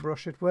sure you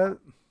brush it well.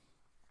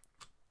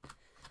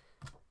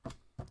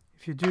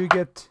 If you do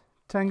get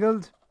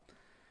tangled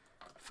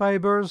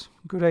fibers,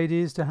 good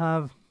idea is to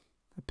have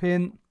a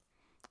pin,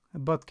 a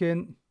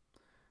butkin,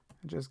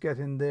 and just get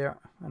in there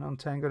and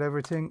untangle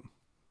everything.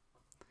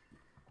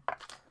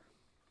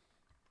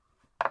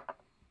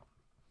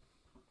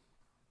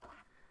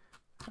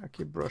 I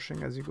keep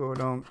brushing as you go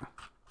along.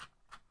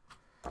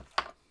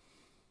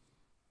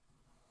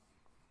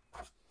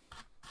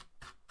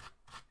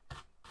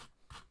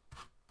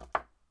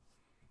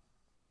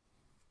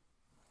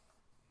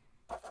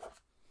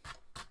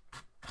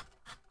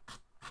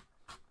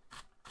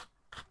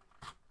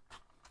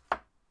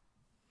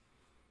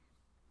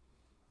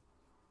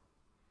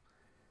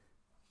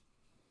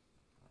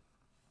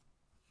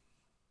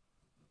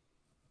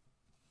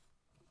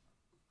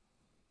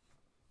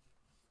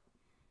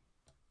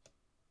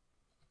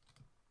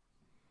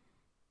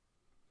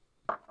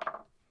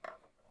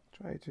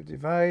 Try to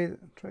divide,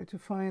 try to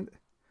find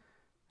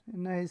a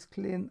nice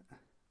clean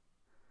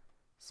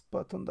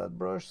spot on that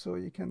brush so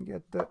you can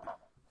get the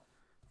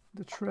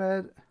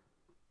thread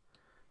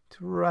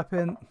to wrap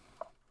in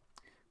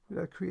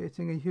without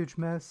creating a huge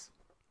mess.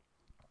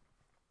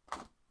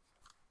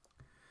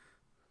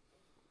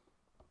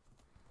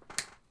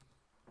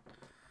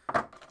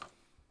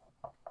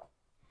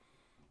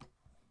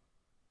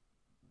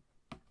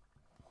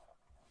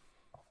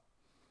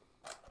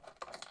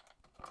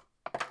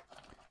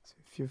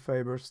 A few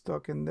fibers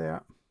stuck in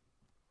there.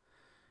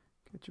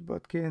 Get your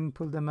bodkin,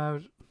 pull them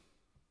out.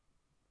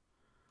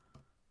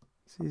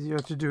 It's easier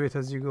to do it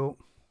as you go,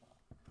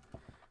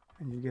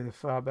 and you get a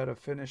far better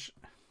finish.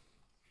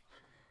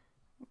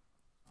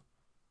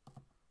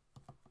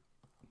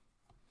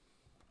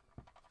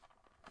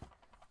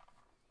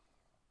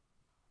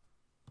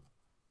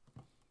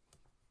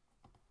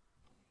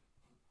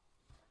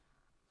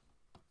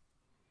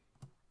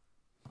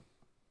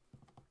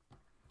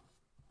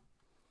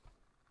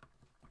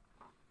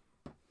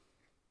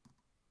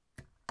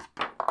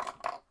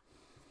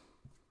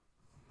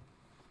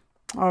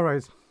 All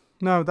right,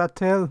 now that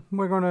tail,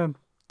 we're going to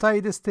tie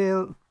this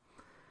tail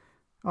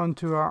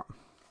onto our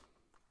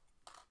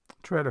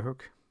trailer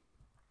hook.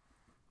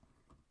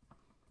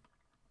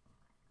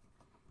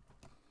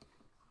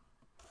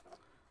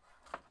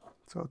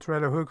 So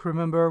trailer hook,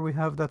 remember we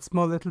have that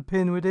small little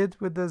pin we did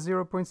with the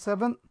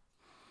 0.7,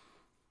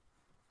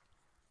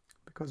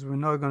 because we're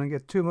not going to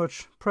get too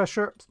much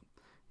pressure.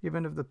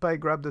 Even if the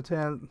pike grabbed the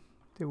tail,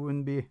 there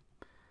wouldn't be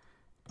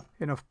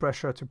enough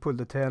pressure to pull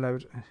the tail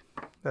out.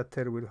 That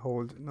tail will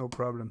hold, no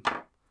problem.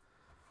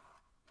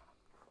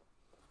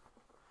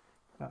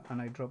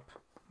 And I drop.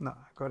 No,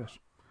 I got it.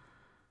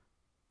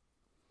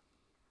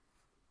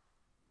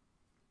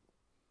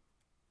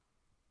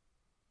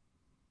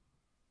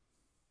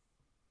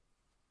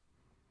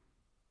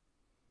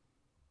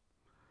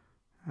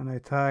 And I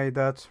tie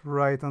that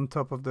right on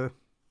top of the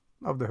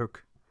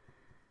hook.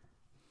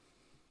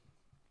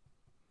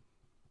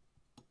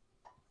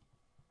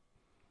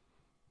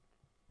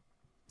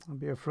 Don't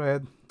be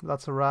afraid,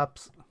 lots of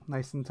wraps,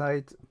 nice and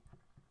tight.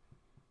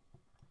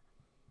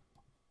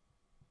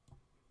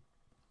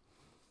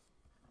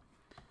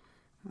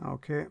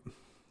 Okay,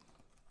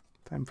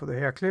 time for the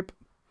hair clip.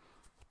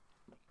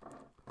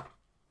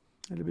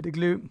 A little bit of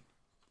glue.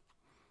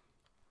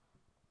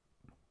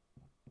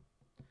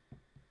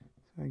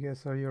 So I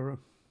guess are your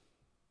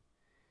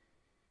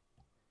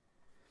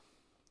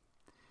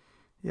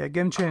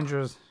game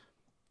changers.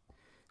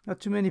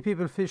 Not too many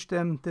people fish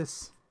them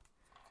this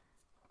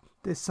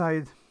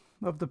side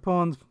of the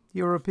pond,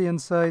 European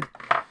side.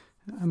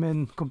 I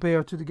mean,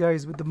 compared to the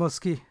guys with the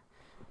musky,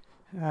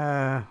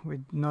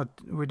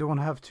 we don't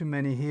have too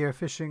many here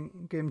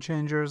fishing game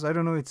changers. I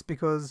don't know, it's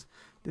because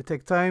they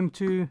take time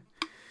to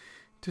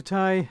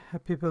tie.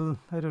 People,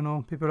 I don't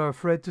know, people are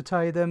afraid to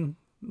tie them,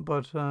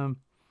 but the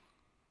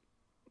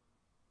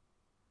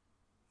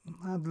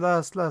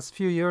last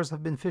few years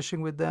I've been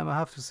fishing with them. I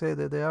have to say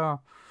that they are,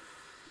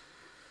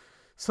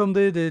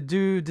 someday they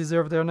do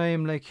deserve their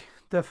name, like,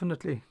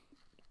 definitely.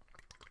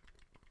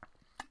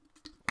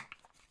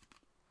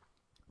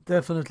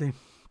 Definitely.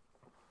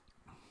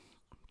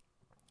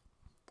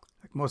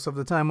 Like most of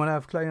the time when I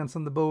have clients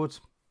on the boat,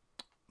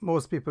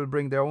 most people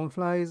bring their own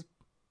flies.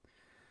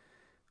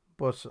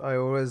 But I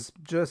always,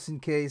 just in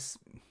case,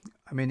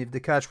 I mean, if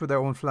they catch with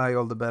their own fly,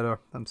 all the better.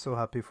 I'm so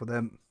happy for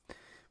them.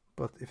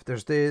 But if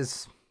there's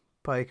days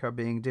pike are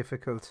being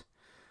difficult,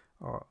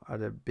 or are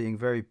they being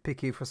very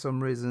picky for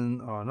some reason,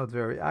 or not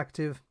very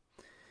active,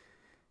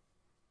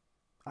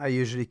 I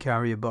usually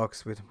carry a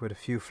box with a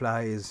few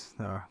flies,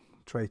 or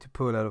try to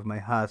pull out of my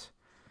hat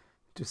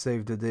to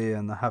save the day.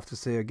 And I have to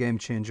say, a game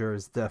changer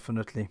is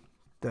definitely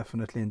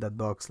in that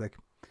box, like,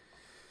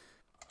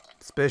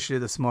 especially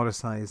the smaller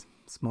size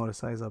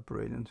are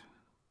brilliant.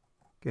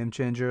 Game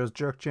changers,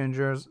 jerk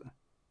changers,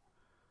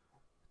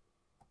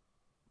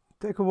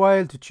 take a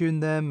while to tune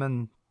them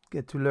and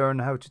get to learn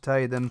how to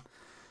tie them,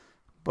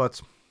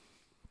 but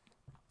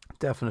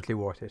definitely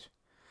worth it.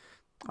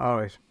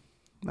 Alright,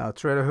 now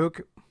trailer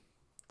hook,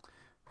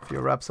 a few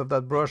wraps of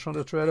that brush on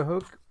the trailer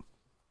hook.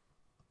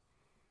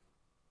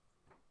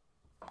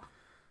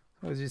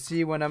 As you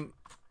see, when I'm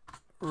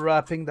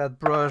wrapping that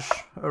brush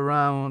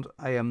around,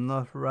 I am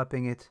not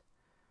wrapping it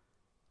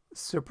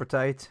super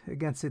tight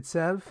against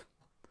itself.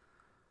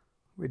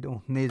 We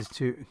don't need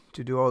to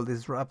do all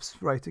these wraps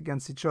right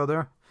against each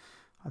other.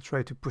 I'll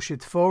try to push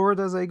it forward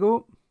as I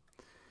go,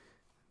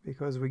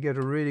 because we get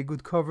a really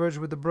good coverage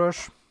with the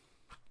brush.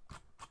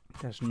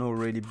 There's no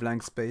really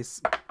blank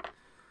space,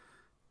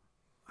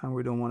 and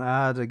we don't want to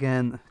add,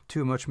 again,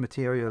 too much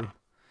material.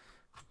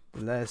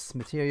 The less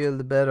material,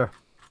 the better.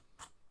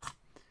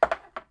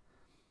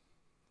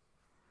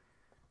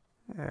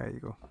 There you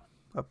go,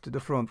 up to the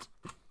front.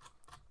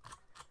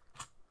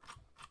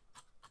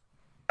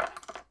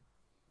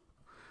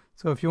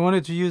 So if you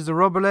wanted to use the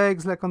rubber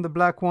legs like on the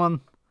black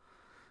one,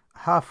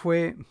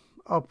 halfway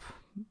up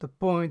the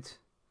point,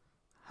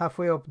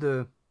 halfway up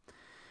the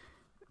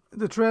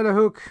trailer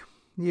hook,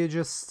 you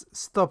just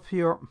stop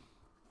here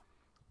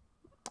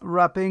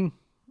wrapping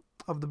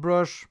of the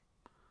brush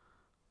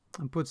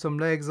and put some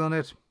legs on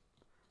it,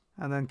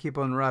 and then keep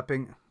on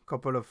wrapping a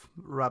couple of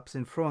wraps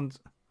in front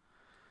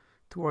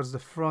towards the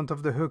front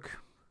of the hook,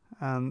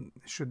 and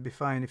it should be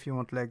fine if you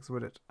want legs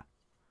with it.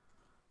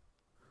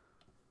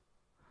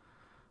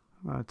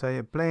 I'm going to tie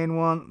a plain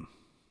one,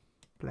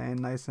 plain,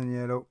 nice and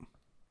yellow.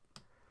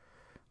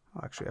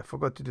 Actually, I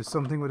forgot to do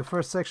something with the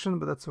first section,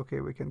 but that's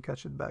okay, we can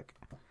catch it back,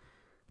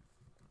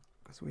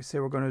 because we say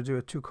we're going to do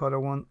a 2-color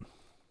one.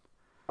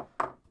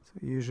 So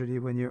usually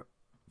when you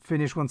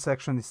finish one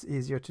section, it's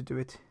easier to do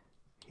it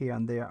here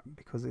and there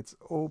because it's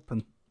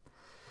open.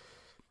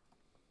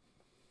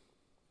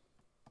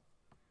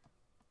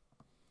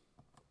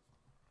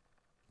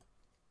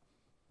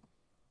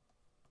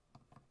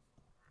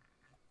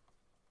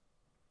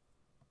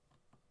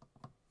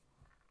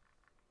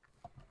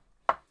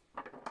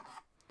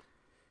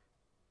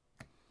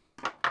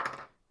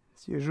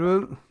 As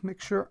usual, make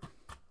sure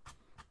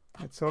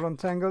it's all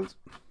untangled.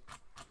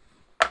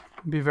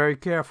 Be very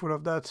careful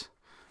of that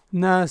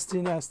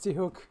nasty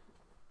hook.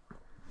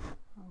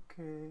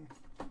 Okay.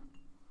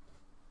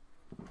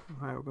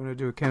 Alright, we're going to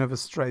do kind of a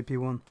stripy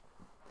one.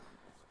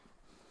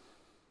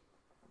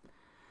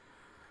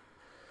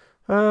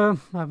 I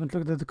haven't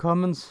looked at the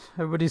comments.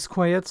 Everybody's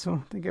quiet, so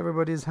I think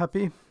everybody's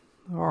happy,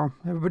 or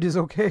everybody's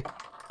okay.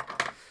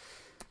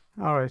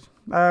 Alright,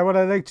 what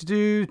I like to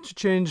do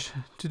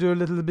to do a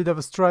little bit of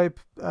a stripe,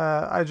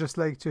 I just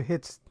like to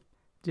hit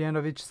the end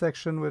of each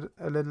section with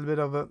a little bit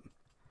of a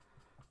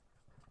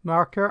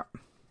marker.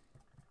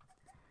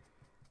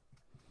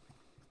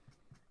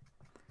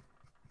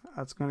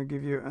 That's going to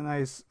give you a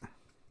nice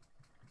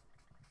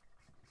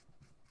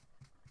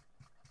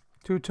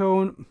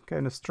two-tone,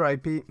 kind of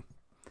stripy.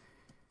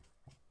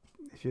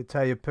 If you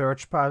tie a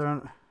perch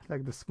pattern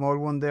like the small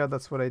one there,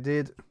 that's what I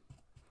did.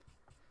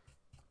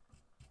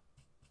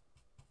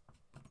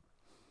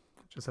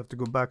 Just have to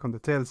go back on the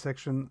tail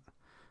section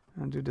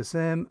and do the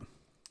same.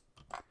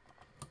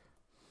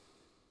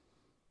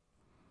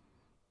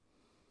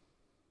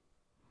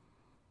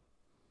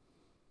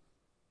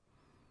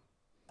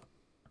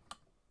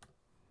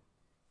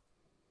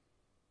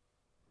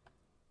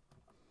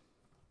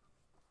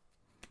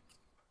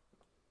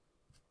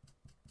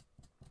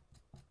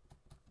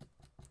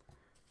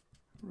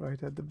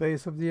 Right at the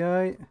base of the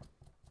eye.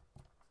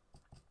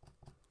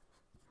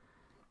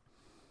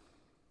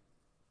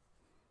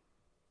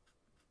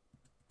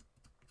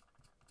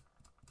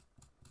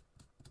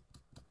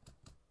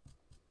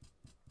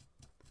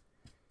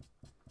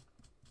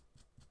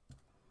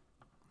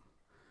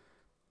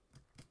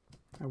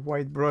 A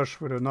white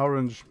brush with an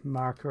orange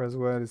marker as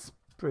well is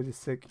pretty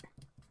sick.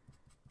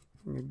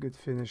 A good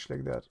finish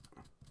like that.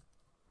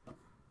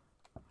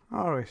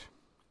 Alright.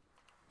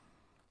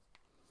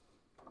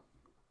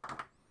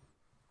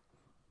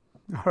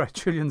 Alright,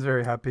 Julian's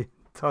very happy.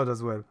 Todd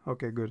as well.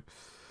 Okay, good.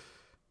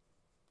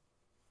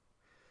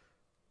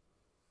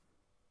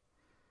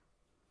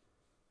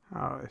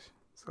 Alright.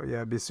 So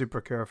yeah, be super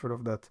careful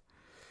of that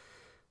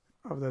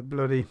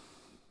bloody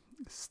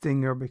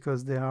stinger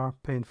because they are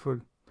painful.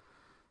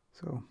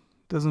 So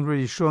it doesn't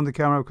really show on the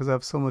camera because I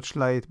have so much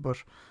light,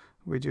 but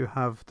we do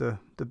have the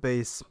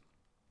base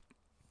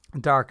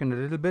darkened a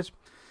little bit.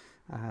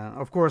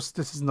 Of course,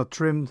 this is not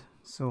trimmed,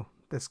 so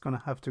this is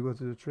gonna have to go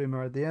to the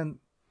trimmer at the end.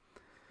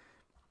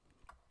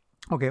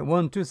 Okay,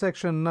 1-2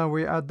 section. Now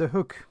we add the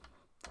hook.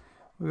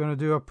 We're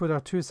gonna put our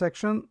 2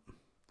 section.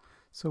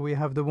 So we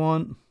have the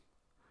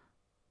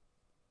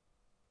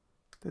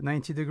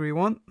 90-degree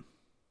one.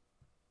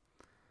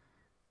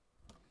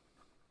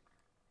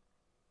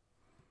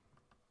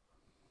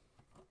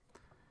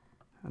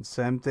 And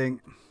same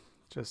thing,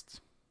 just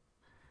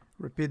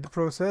repeat the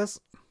process.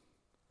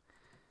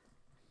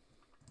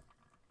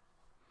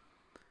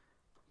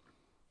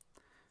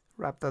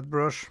 Wrap that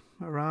brush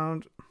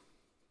around.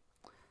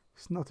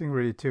 There's nothing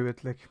really to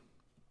it, like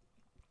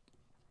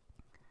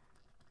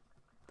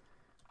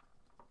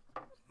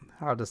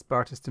hardest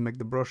part is to make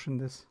the brush in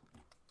this.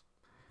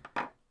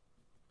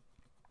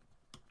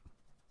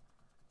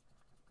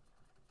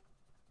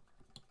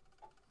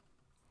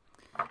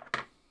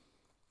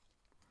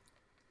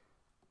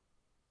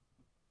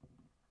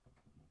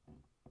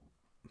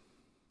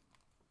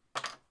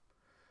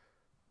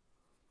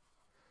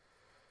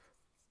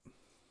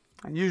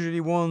 And usually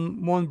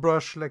one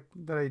brush like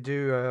that I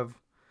do, I have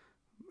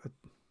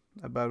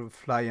about a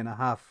fly and a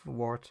half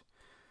worth.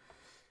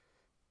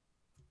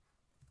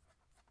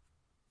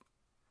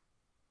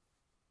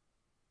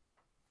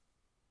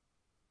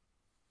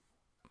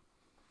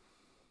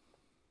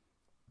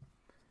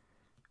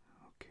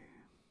 Okay.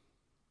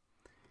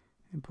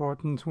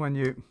 Important when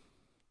you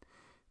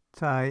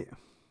tie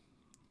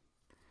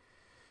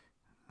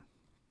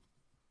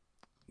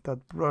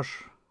that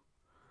brush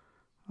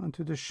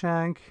onto the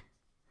shank,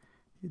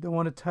 you don't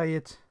want to tie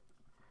it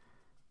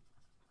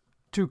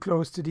too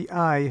close to the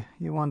eye.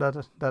 You want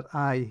that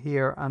eye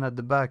here and at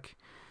the back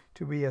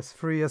to be as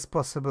free as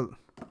possible.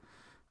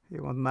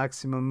 You want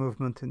maximum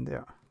movement in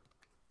there.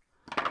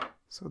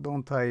 So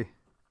don't tie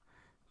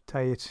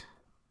it.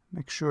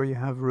 Make sure you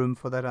have room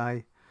for that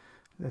eye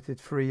let it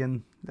free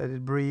and let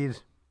it breathe.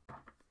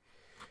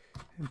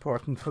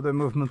 Important for the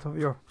movement of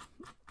your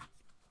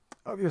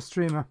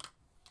streamer.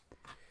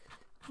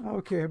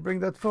 Okay, bring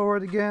that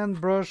forward again,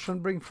 brush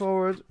and bring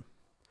forward.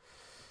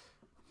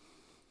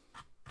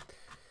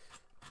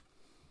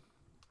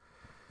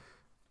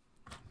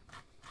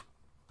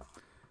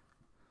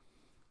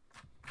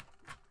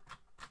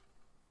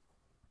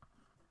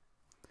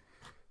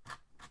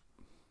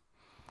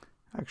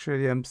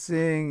 Actually, I'm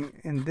seeing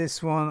in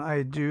this one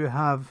I do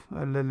have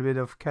a little bit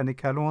of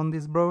Canicalo on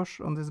this brush,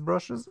 on these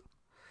brushes.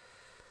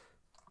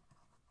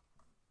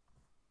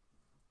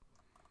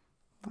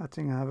 I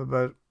think I have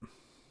about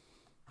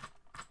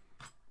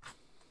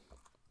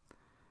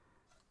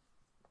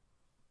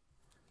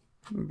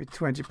maybe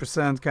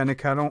 20%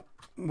 Canicalo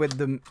with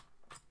the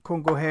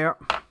Congo hair.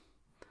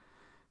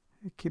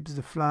 It keeps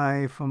the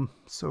fly from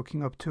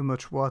soaking up too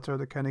much water,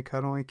 the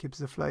Canicalo. It keeps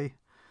the fly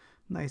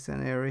nice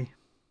and airy.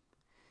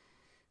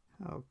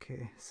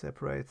 Okay,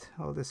 separate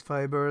all these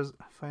fibers,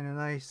 find a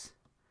nice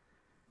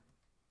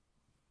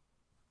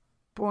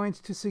point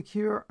to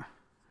secure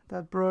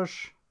that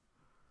brush.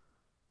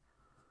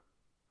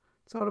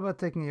 It's all about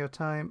taking your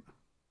time.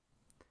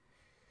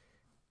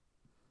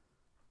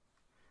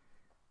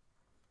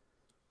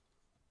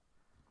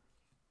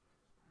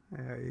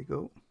 There you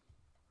go.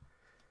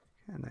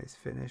 A nice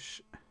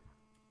finish.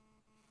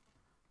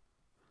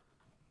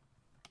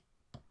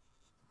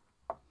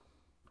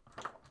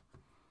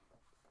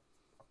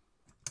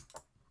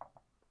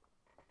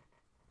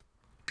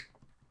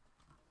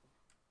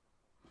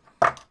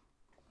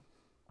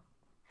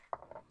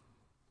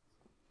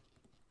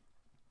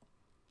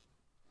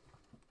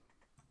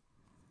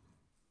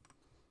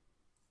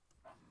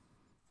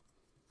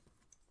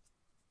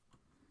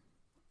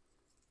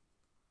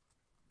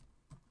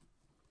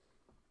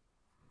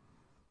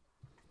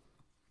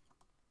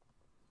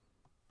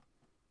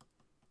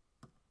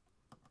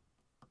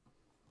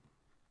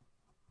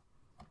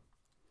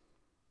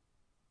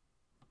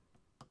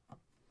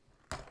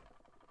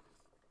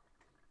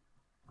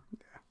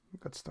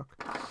 Got stuck.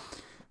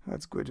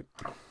 That's good.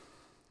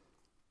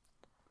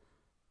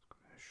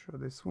 Show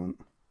this one.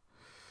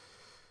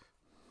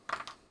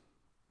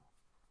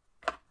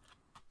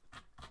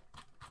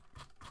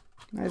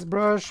 Nice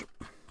brush.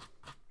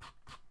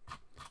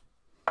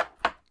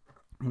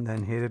 And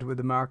then hit it with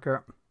the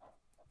marker.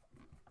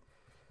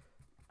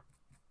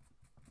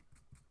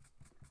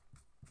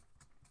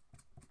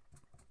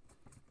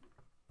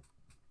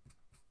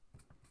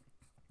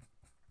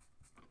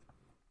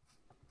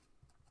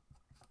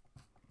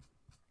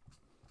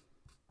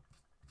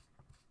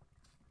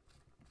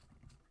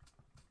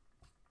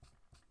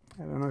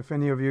 I don't know if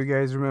any of you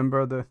guys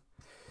remember the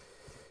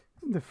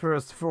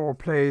first 4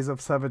 plays of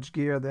Savage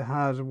Gear. They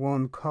had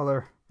one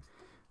color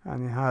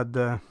and it had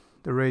the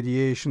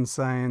radiation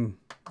sign,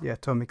 the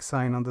atomic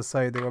sign on the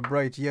side. They were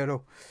bright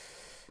yellow,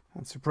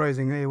 and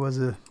surprisingly it was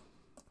a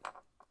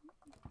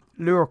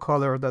lure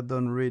color that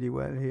done really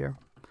well here.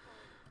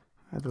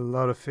 I had a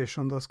lot of fish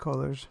on those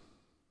colors.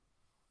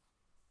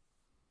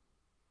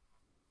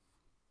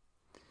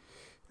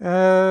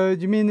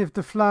 You mean if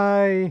the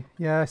fly...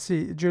 Yeah,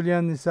 see,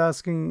 Julian is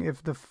asking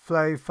if the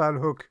fly file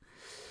hook.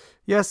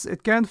 Yes,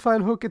 it can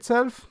file hook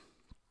itself,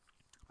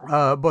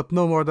 but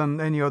no more than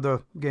any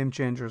other game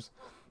changers.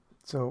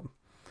 So,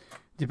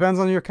 depends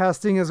on your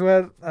casting as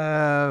well.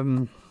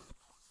 I'm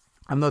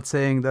not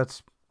saying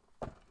that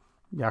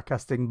you're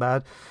casting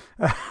bad,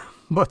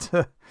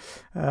 but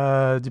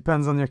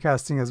depends on your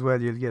casting as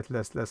well. You'll get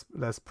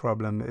less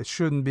problem. It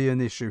shouldn't be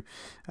an issue.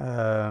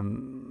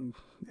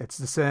 It's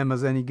the same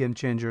as any game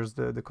changers.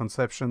 The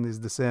conception is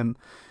the same.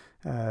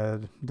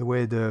 The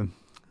way the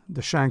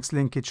shanks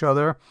link each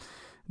other,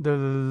 the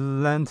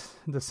length,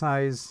 the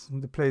size,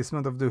 the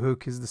placement of the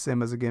hook is the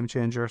same as a game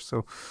changer.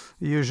 So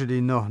usually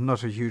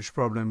not a huge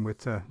problem with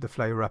the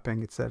fly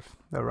wrapping itself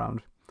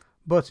around.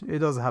 But it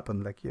does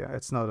happen. Like, yeah,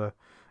 it's not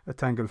a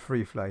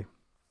tangle-free fly.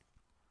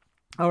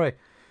 All right,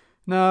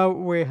 now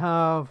we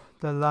have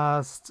the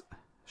last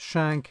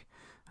shank,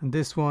 and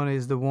this one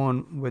is the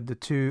one with the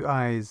 2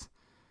 eyes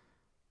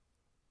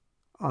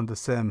on the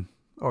same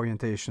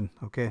orientation.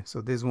 Okay, so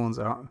these ones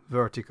are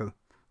vertical,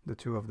 the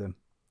 2 of them.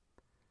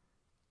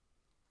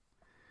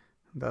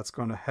 That's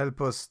going to help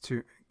us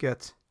to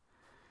get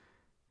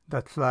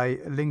that fly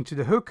linked to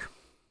the hook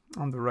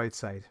on the right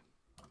side.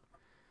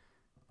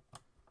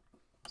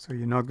 So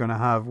you're not going to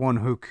have one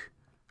hook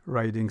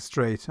riding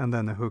straight and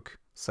then a hook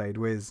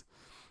sideways.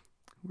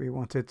 We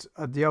want it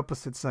at the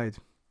opposite side.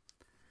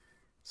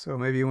 So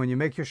maybe when you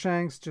make your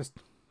shanks, just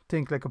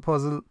think like a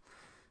puzzle.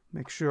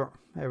 Make sure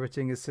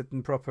everything is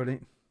sitting properly.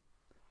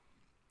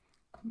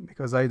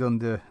 Because I done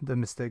the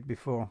mistake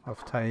before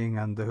of tying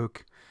and the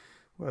hook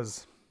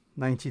was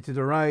 90 to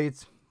the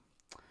right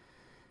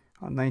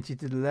or 90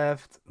 to the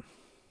left.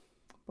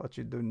 But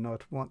you do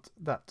not want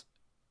that.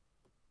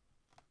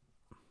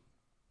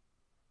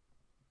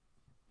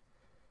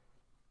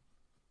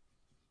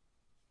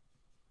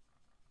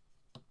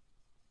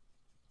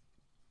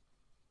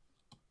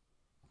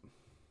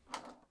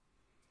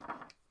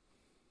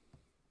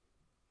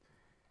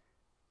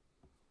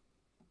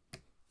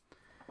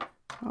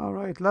 All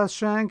right, last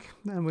shank,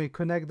 then we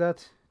connect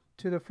that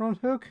to the front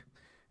hook,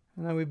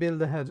 and then we build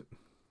the head.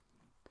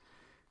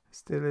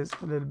 Still is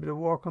a little bit of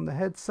work on the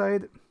head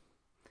side.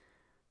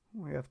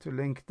 We have to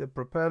link the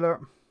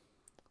propeller,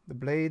 the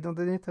blade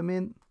underneath, I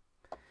mean,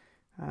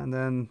 and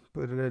then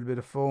put a little bit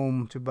of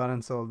foam to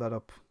balance all that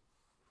up.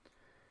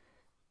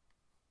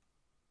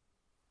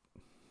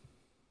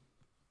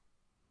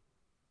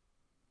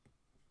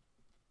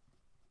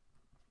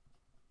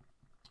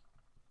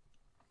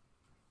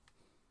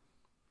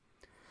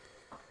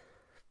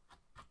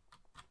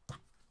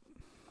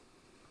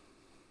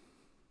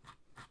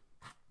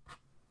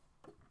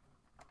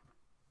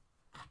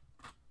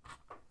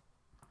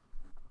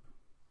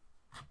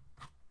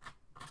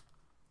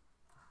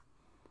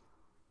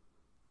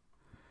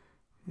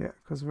 Yeah,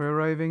 because we're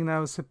arriving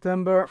now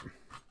September.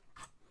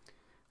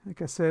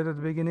 Like I said at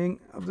the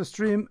beginning of the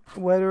stream,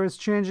 weather is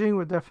changing.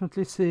 We're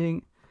definitely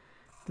seeing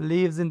the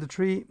leaves in the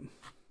tree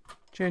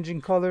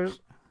changing colors.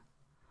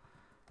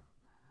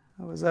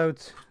 I was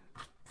out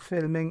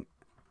filming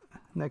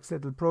next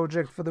little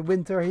project for the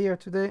winter here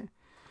today.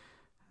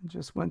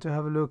 Just went to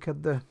have a look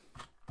at the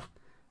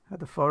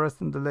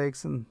forest and the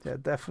lakes, and yeah,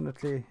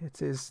 definitely it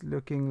is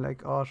looking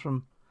like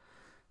autumn.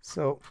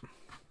 So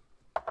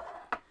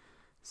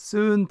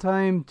soon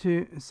time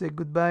to say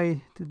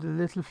goodbye to the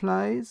little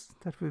flies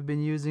that we've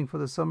been using for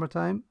the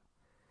summertime,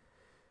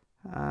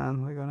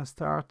 and we're gonna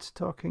start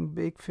talking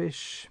big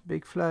fish,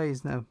 big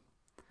flies now.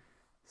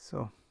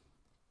 So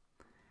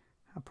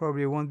I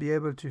probably won't be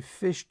able to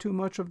fish too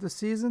much of the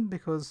season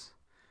because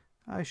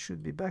I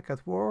should be back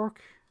at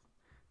work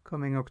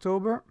coming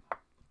October.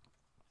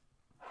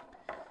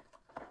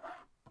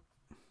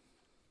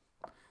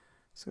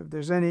 So if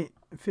there's any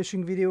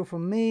fishing video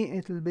from me,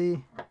 it'll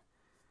be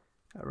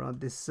around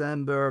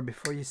December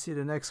before you see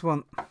the next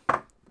one.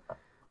 But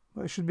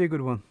it should be a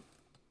good one.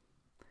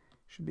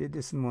 Should be a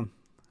decent one.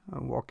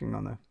 I'm working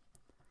on a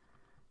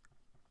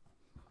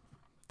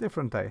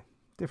different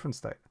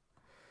style.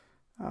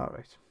 All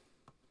right.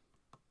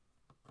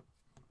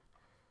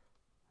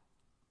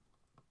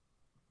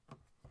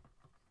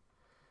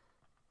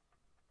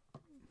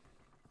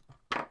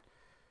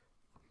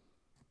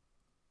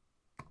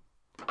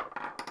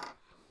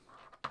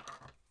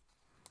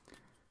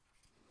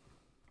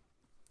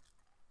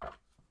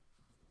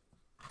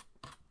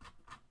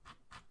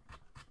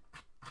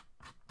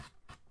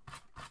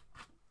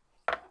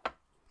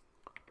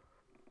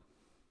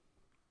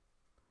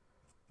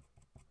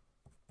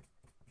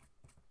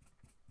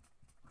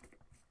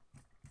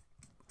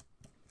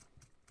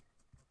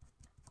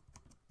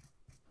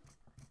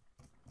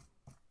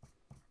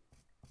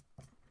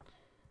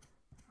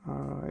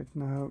 All right,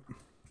 now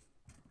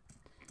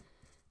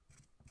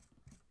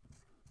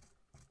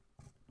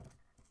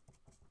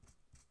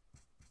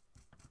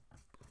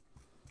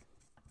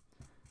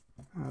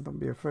don't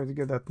be afraid to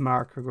get that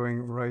marker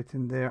going right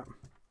in there.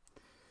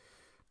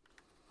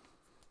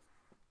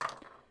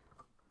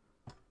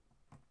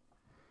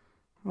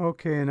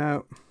 Okay,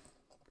 now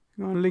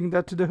I'm going to link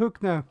that to the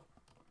hook now.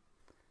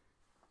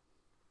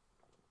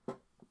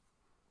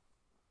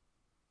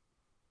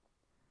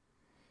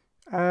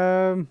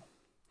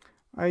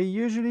 I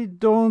usually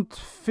don't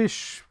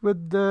fish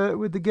with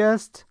the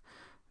guest,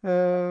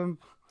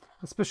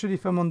 especially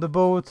if I'm on the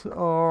boat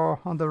or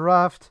on the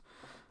raft.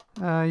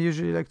 I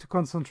usually like to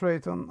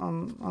concentrate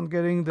on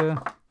getting the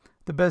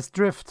best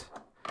drift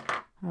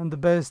and the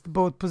best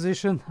boat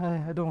position.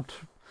 I don't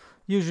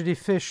usually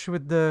fish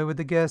with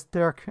the guest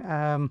there.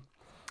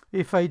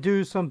 If I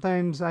do,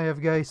 sometimes I have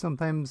guys.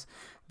 Sometimes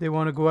they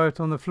want to go out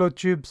on the float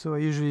tube, so I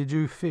usually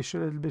do fish a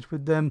little bit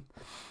with them.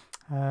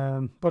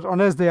 But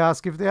unless they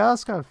ask, if they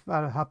ask,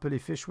 I'll happily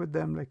fish with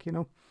them, like, you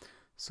know.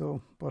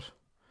 So, but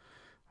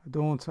I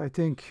don't. I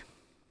think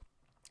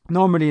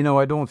normally, no,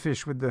 I don't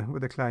fish with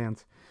the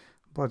client.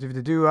 But if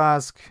they do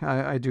ask,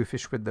 I do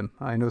fish with them.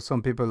 I know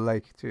some people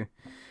like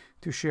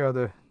to share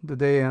the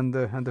day and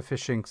the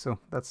fishing, so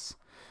that's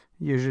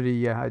usually,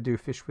 yeah, I do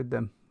fish with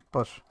them.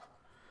 But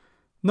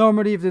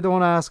normally, if they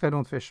don't ask, I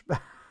don't fish.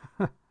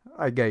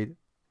 I guide.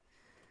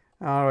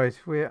 All right,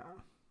 we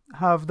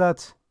have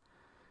that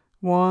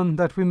one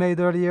that we made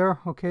earlier.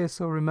 Okay,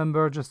 so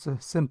remember, just a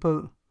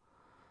simple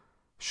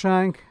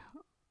shank,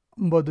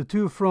 but the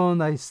two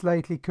front, I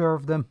slightly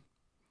curved them.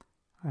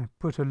 I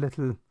put a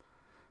little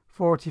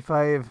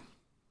 45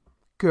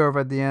 curve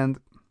at the end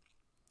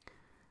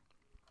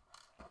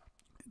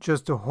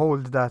just to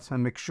hold that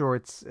and make sure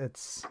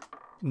it's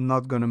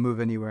not gonna move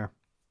anywhere.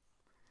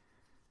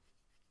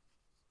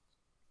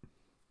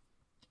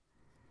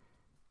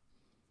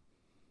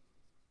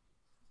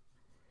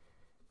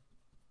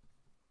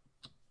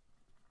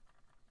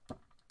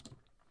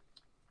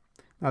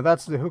 Now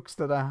that's the hooks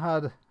that I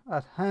had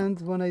at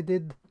hand when I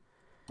did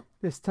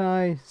this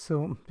tie,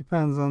 so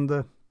depends on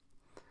the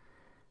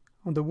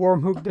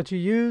worm hook that you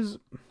use.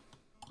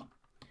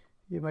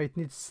 You might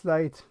need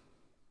slight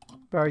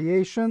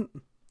variation,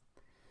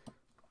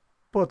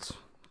 but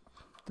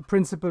the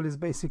principle is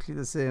basically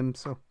the same.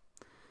 So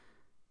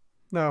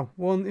now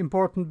one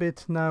important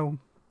bit now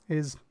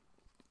is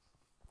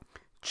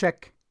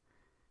check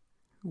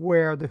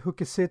where the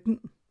hook is sitting.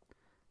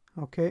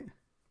 Okay,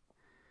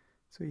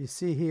 so you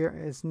see here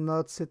it's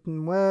not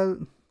sitting well,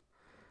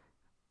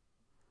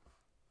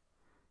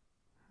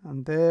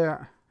 and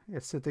there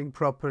it's sitting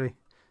properly.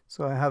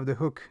 So I have the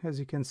hook, as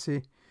you can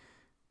see,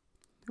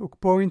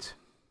 hook point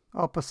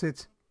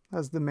opposite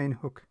as the main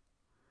hook.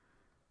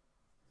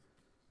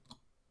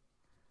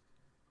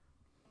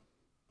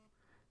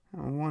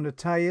 I want to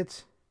tie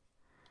it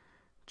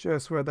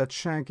just where that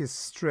shank is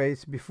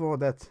straight before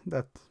that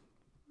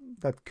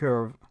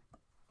curve.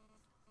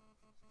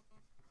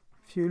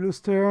 A few loose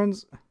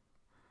turns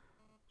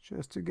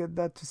just to get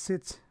that to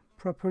sit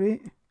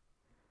properly.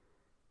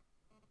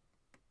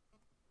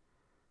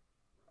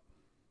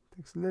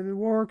 Takes a little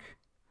work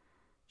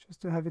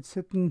just to have it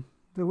sitting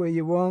the way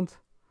you want.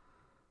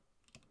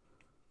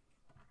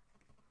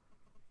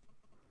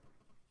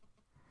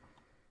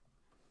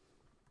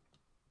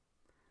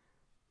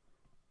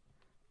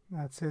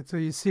 That's it. So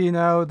you see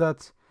now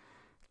that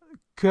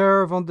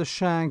curve on the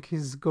shank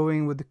is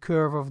going with the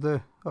curve of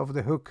the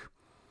hook.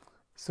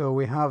 So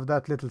we have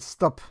that little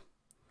stop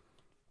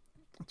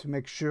to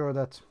make sure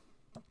that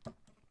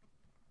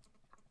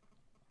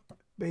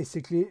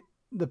basically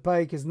the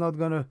pike is not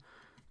gonna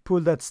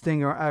pull that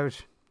stinger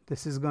out.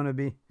 This is gonna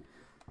be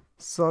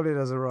solid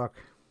as a rock.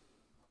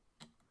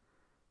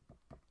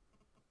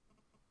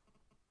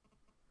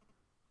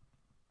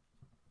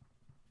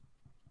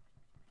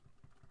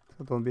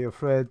 So don't be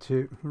afraid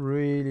to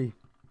really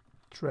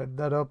thread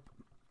that up.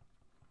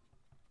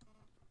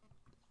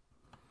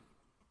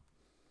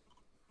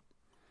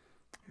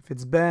 If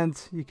it's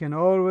bent, you can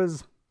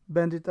always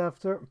bend it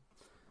after.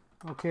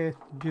 Okay,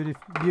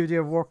 beauty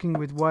of working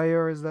with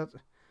wire is that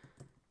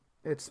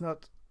it's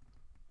not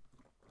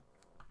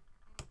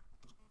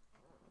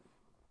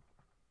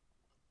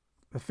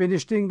a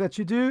finished thing that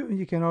you do.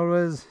 You can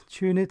always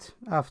tune it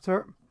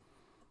after.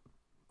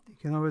 You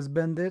can always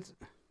bend it.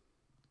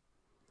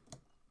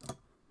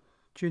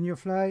 Tune your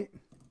fly.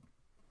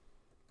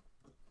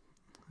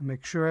 And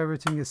make sure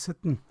everything is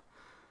sitting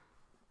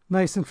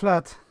nice and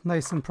flat,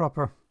 nice and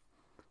proper.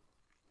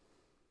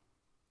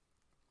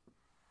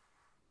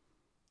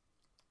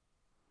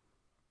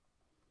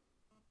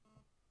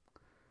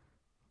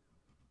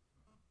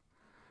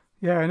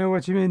 Yeah, I know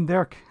what you mean,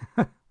 Dirk.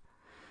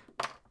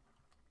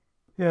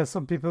 Yeah,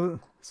 some people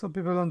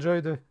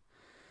enjoy the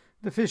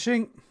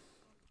fishing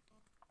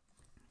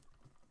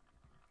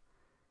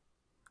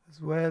as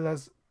well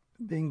as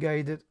being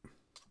guided.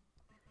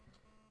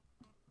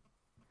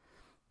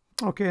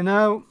 Okay,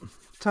 now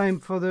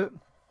time for the,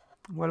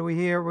 while we're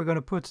here, we're going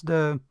to put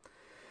the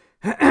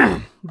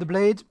the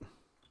blade.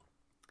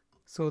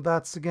 So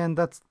that's, again,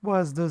 that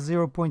was the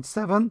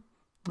 0.7.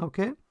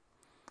 Okay.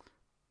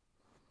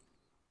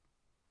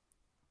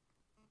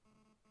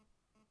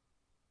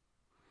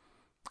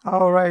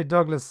 All right,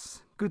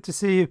 Douglas, good to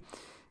see you.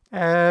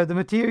 The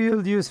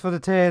material used for the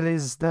tail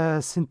is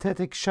the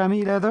synthetic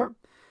chamois leather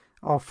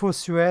or faux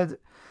suede.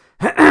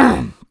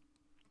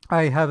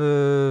 I have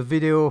a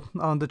video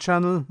on the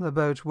channel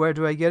about where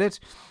do I get it.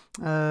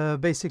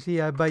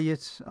 Basically, I buy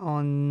it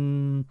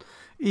on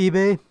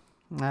eBay.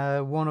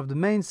 One of the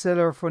main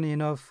seller, funny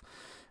enough,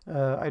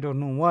 I don't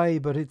know why,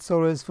 but it's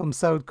always from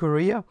South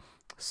Korea.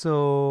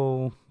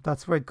 So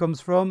that's where it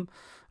comes from.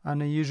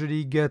 And I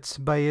usually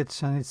buy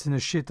it, and it's in a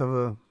sheet of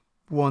a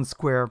 1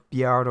 square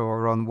yard or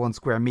around 1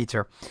 square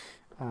meter.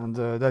 And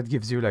that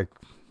gives you like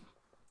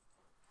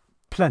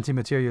plenty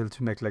material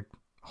to make like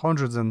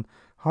hundreds and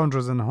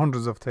hundreds and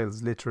hundreds of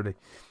tails, literally.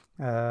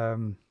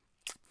 It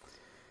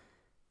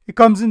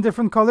comes in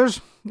different colors.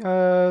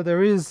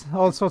 There is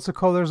all sorts of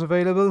colors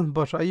available,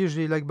 but I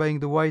usually like buying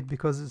the white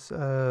because it's,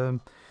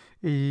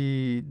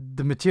 the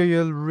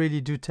material really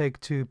do take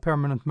to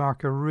permanent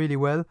marker really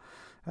well.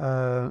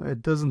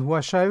 It doesn't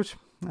wash out.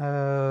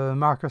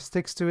 Marker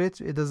sticks to it.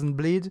 It doesn't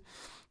bleed.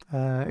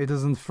 It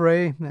doesn't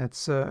fray.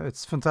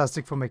 It's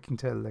fantastic for making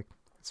tail. Like,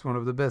 it's one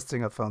of the best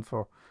thing I've found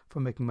for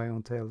making my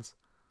own tails.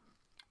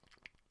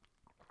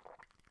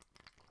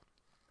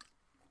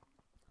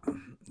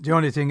 The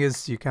only thing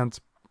is you can't.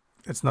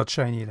 It's not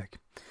shiny like.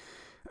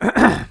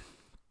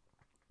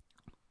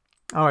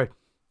 All right.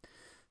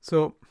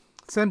 So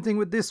same thing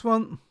with this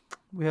one.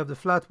 We have the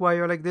flat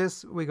wire like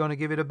this. We're gonna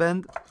give it a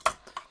bend.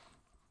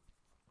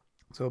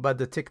 So about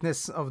the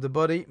thickness of the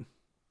body,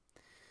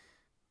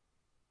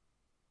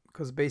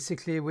 because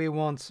basically we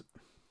want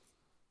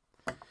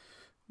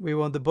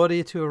the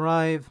body to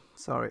arrive.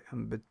 Sorry,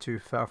 I'm a bit too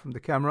far from the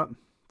camera.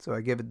 So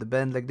I give it the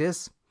bend like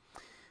this,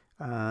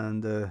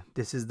 and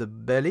this is the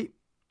belly,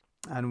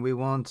 and we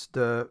want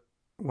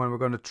when we're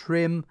going to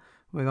trim,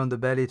 we want the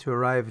belly to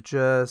arrive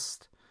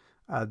just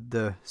at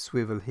the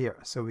swivel here,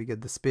 so we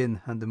get the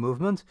spin and the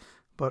movement,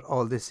 but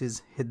all this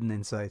is hidden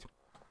inside.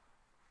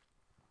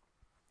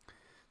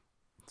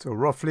 So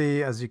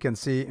roughly, as you can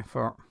see,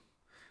 for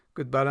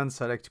good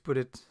balance, I like to put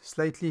it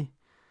slightly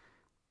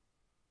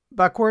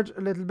backward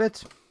a little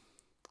bit.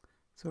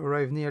 So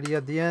arrive nearly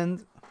at the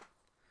end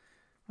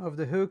of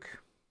the hook.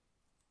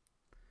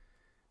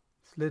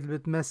 It's a little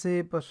bit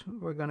messy, but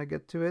we're gonna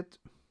get to it.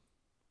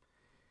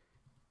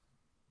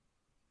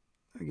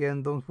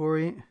 again, don't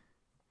worry,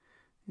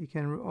 you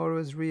can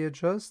always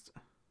readjust.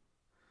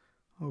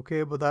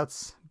 Okay, but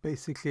that's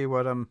basically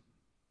what I'm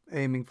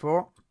aiming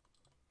for.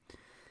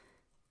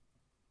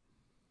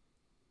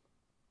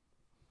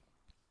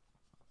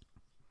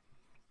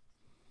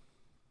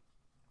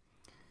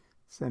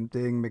 Same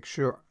thing, make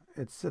sure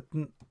it's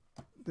sitting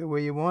the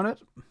way you want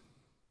it.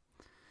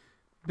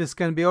 This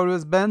can be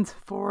always bent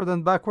forward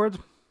and backward,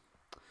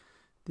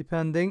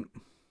 depending.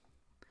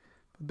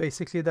 But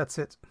basically that's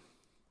it.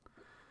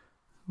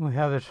 We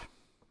have it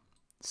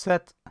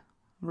set,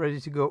 ready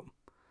to go.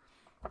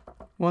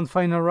 One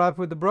final wrap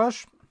with the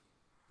brush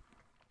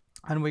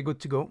and we're good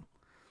to go.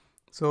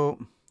 So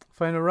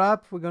final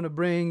wrap, we're going to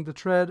bring the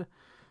thread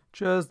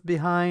just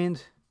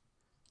behind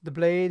the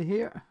blade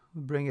here.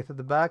 We'll bring it at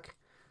the back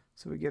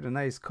so we get a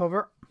nice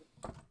cover.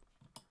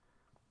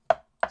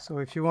 So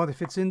if you want,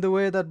 if it's in the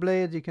way, that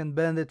blade, you can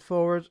bend it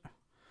forward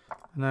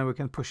and then we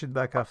can push it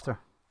back after.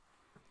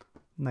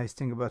 Nice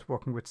thing about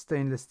working with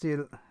stainless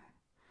steel,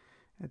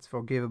 it's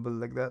forgivable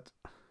like that.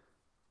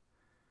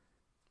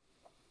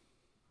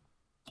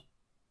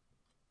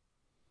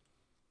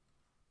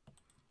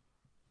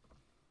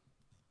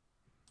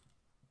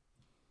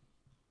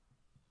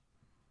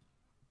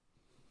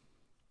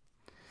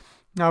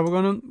 Now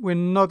we're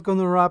not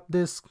gonna wrap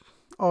this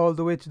all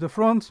the way to the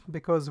front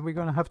because we're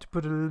gonna have to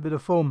put a little bit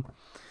of foam.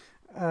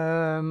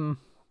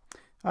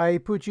 I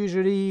put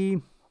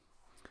usually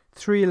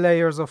 3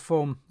 layers of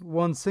foam.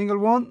 One single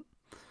one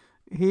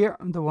here,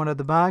 and the one at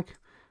the back,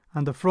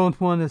 and the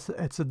front one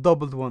it's a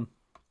doubled one.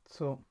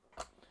 So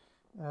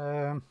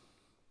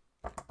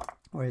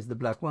where's the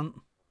black one?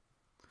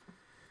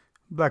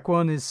 Black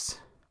one is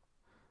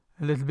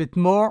a little bit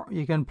more.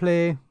 You can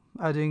play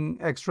adding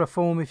extra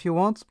foam if you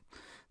want.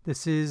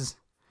 This is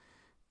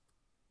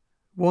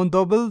one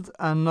doubled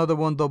and another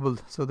one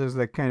doubled, so there's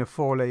like kind of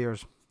 4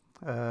 layers.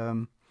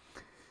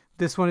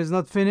 This one is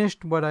not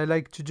finished. What I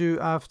like to do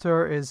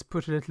after is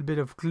put a little bit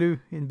of glue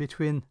in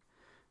between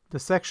the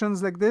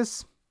sections like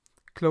this,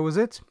 close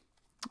it,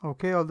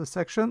 okay, all the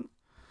section,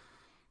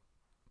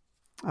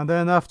 and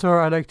then after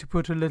I like to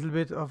put a little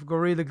bit of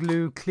Gorilla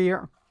Glue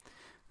clear.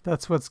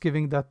 That's what's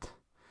giving that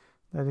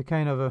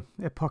kind of a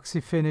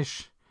epoxy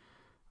finish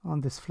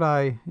on this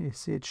fly. You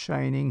see it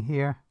shining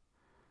here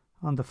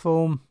on the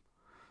foam.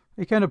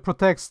 It kind of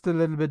protects a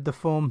little bit the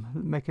foam,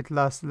 make it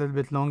last a little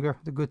bit longer.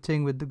 The good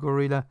thing with the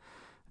Gorilla,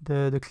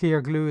 the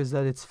clear glue, is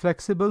that it's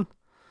flexible.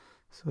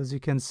 So as you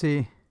can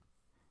see,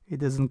 it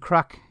doesn't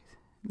crack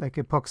like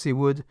epoxy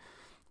would.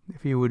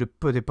 If you would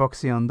put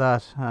epoxy on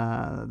that,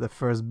 the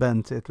first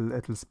bend,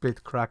 it'll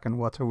split, crack, and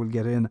water will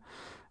get in,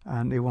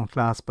 and it won't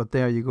last. But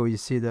there you go. You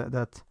see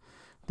that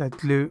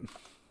glue,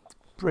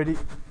 pretty.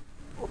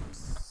 Oops,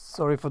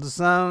 sorry for the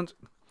sound.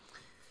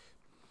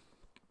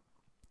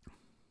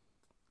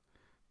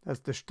 That's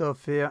the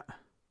stuff here.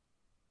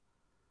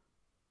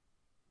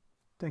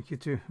 Thank you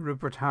to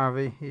Rupert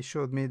Harvey. He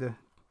showed me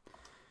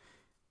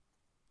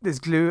this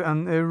glue,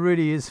 and it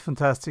really is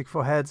fantastic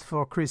for heads,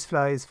 for crease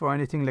flies, for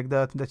anything like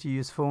that you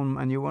use foam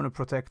and you want to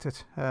protect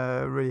it.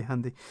 Really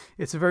handy.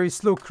 It's a very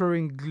slow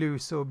curing glue,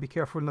 so be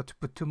careful not to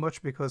put too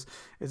much because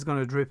it's going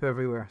to drip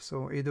everywhere.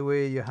 So either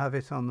way, you have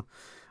it on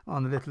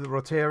a little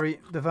rotary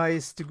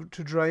device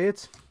to dry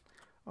it,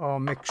 or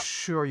make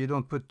sure you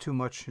don't put too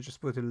much. You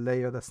just put a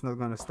layer that's not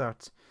going to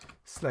start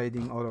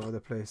sliding all over the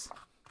place.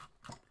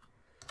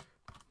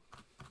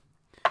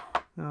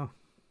 Now,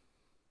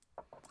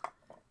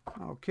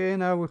 okay,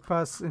 now we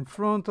pass in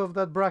front of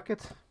that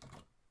bracket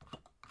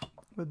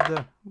with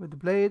the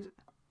blade,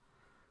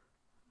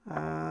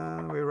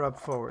 and we rub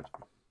forward.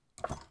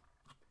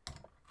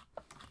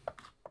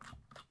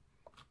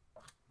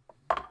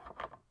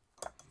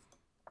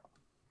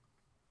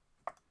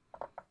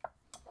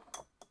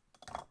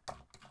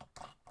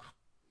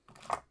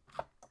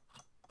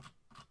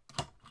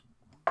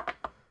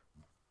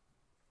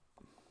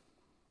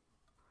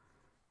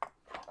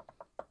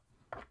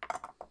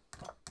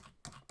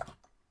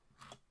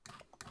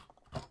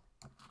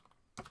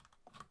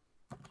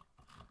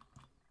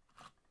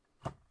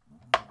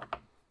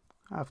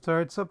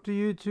 After, it's up to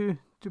you to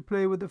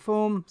play with the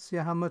foam, see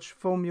how much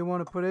foam you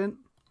want to put in.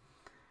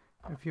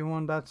 If you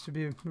want that to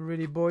be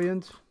really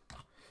buoyant,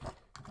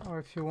 or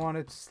if you want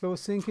it slow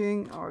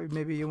sinking, or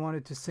maybe you want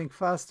it to sink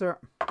faster.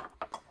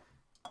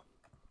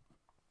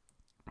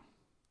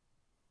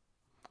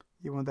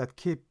 You want that,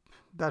 keep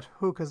that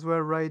hook as well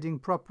riding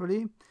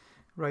properly,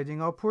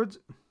 riding upwards.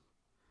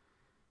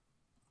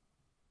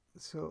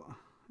 So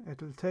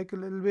it'll take a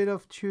little bit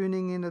of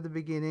tuning in at the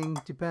beginning,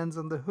 depends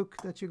on the hook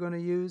that you're going to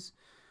use.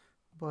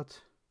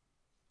 But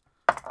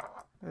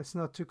it's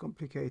not too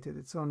complicated.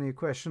 It's only a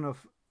question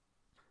of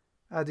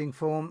adding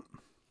foam.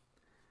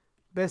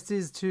 Best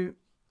is to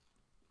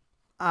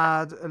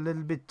add a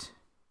little bit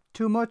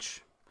too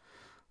much,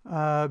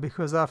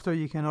 because after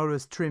you can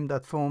always trim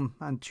that foam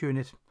and tune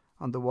it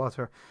on the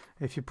water.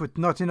 If you put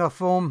not enough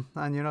foam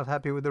and you're not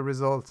happy with the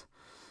result,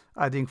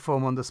 adding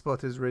foam on the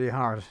spot is really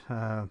hard.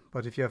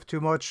 But if you have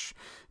too much,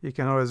 you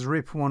can always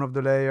rip one of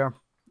the layer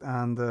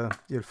and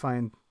you'll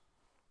find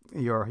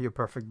your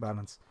perfect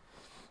balance.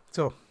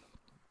 So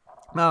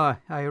now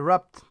I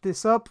wrapped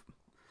this up.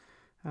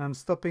 I'm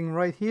stopping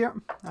right here.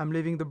 I'm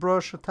leaving the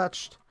brush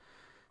attached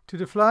to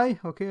the fly.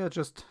 Okay, I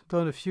just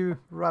done a few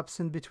wraps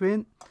in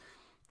between.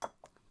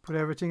 Put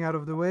everything out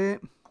of the way.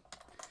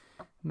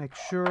 Make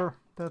sure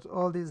that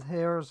all these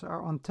hairs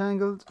are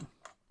untangled.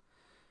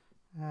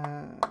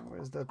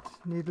 Where's that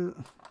needle?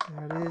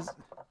 There it is.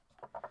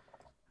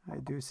 I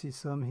do see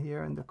some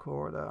here in the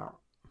core that are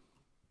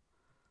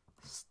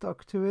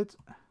stuck to it.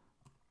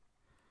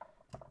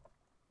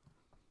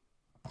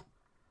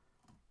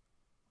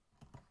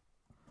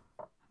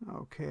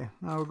 Okay,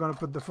 now we're gonna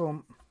put the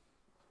foam.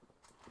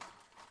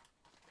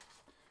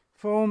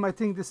 Foam, I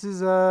think this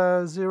is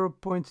a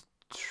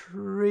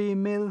 0.3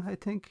 mil, I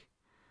think.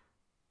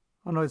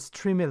 Oh no, it's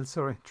 3 mil,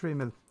 sorry, 3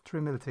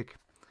 mil thick.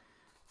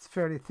 It's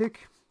fairly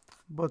thick,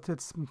 but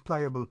it's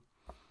pliable.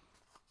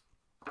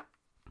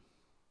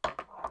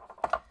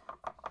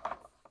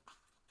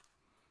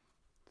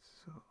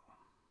 So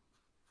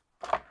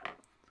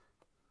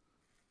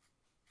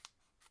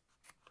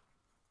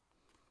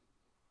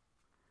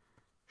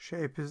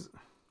shape is,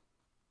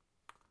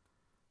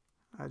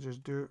 I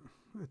just do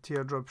a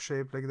teardrop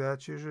shape like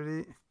that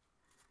usually.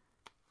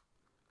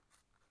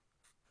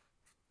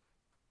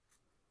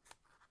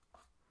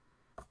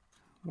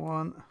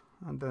 One,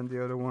 and then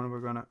the other one we're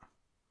gonna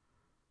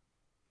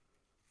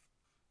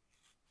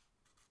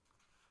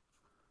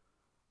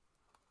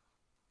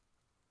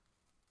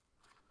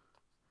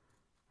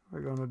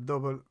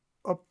double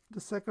up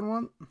the second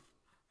one.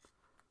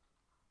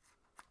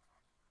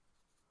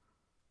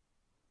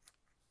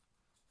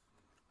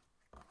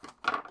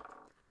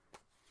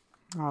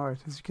 Alright,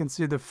 as you can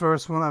see, the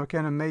first one I've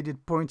kind of made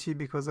it pointy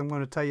because I'm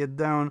going to tie it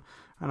down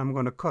and I'm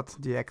going to cut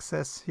the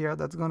excess here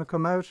that's going to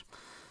come out.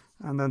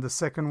 And then the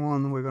second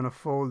one we're going to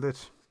fold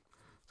it,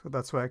 so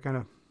that's why I kind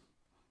of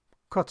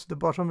cut the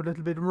bottom a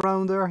little bit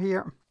rounder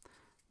here,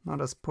 not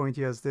as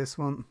pointy as this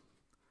one,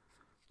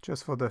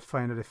 just for the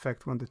final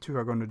effect. When the two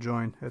are going to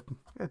join,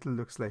 it'll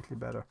look slightly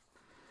better.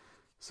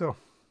 So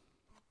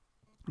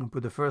I'll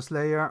put the first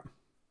layer.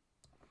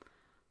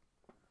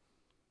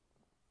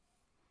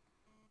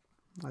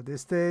 At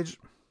this stage,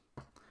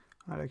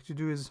 I like to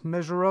do is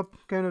measure up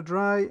kind of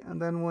dry,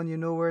 and then when you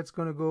know where it's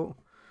going to go,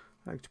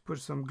 I like to put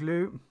some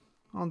glue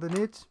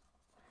underneath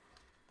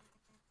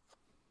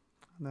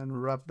and then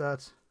wrap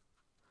that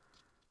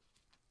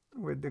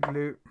with the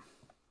glue.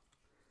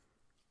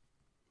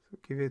 So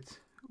give it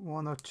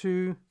 1 or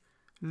 2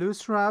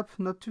 loose wrap,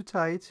 not too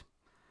tight.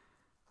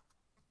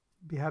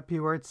 Be happy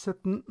where it's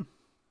sitting.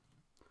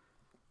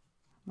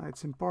 Now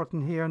it's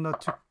important here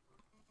not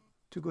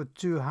to go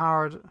too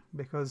hard,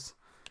 because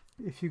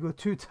if you go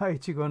too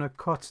tight you're gonna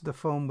cut the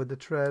foam with the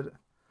thread,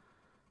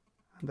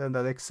 and then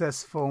that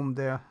excess foam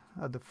there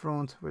at the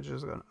front,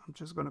 I'm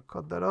just gonna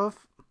cut that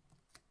off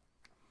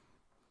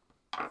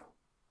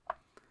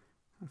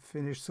and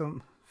finish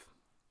some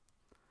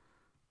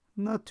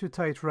not too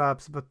tight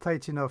wraps, but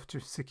tight enough to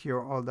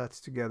secure all that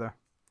together.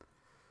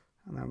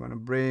 And I'm gonna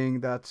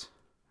bring that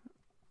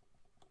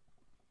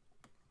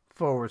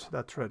forward,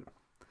 that thread.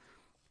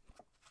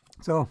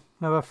 So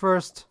now our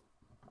first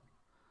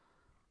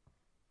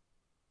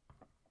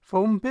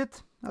foam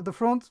bit at the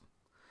front.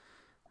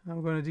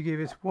 I'm going to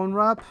give it 1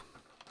 wrap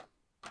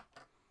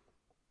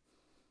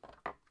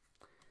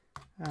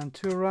and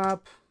 2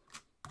 wrap,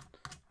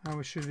 and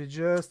we should be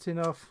just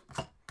enough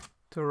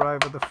to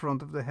arrive at the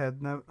front of the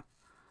head now.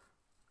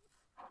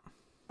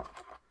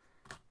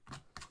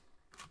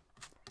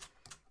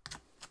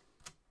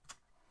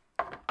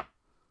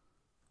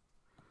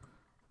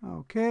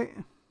 Okay.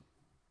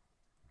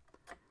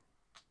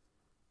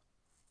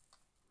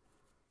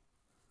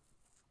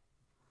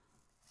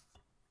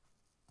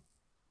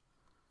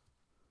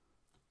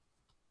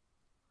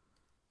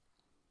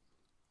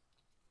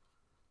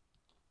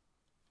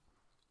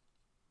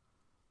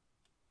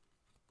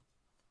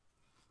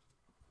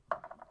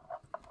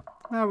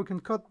 Now we can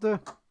cut the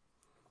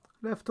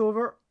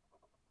leftover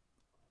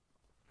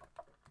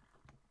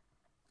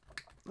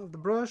of the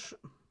brush.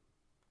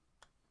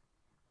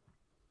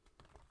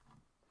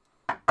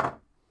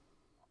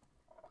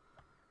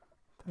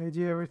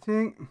 Tidy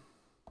everything.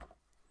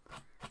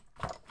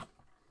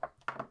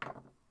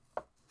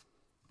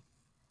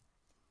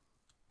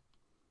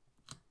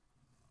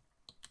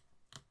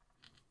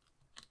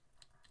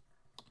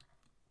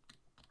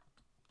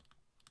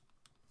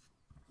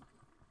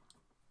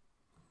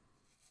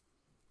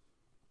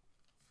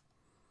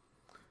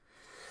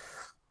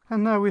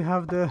 And now we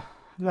have the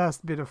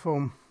last bit of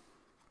foam.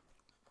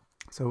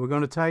 So we're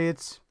going to tie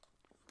it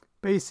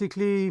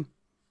basically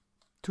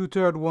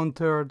 2/3,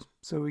 1/3,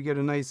 so we get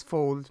a nice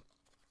fold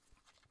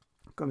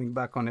coming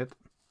back on it.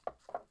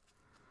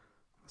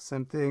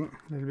 Same thing,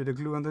 a little bit of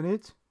glue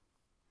underneath.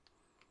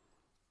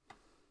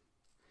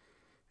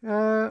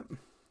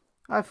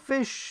 I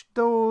fish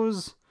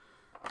those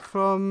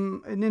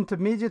from an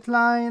intermediate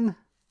line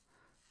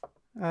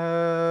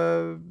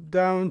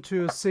down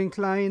to a sink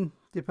line,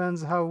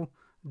 depends how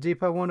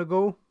deep I want to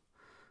go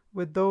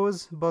with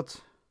those,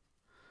 but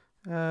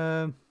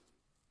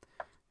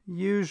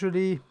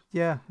Usually,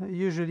 yeah,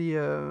 usually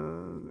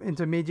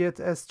intermediate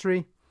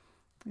S3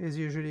 is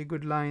usually a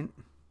good line.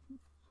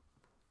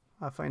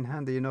 I find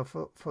handy enough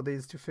for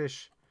these to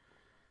fish.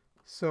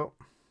 So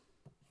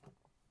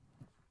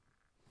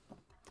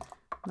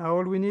now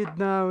all we need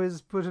now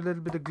is put a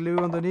little bit of glue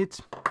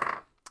underneath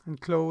and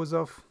close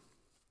off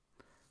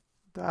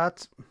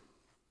that.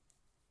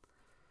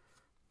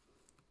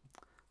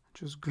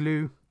 Just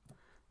glue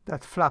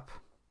that flap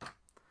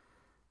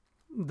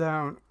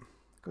down,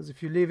 because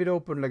if you leave it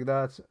open like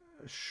that,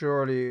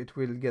 surely it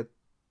will get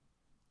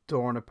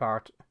torn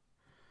apart.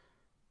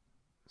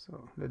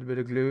 So a little bit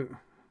of glue.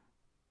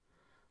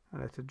 I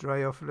let it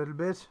dry off a little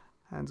bit.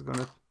 Hand's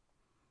gonna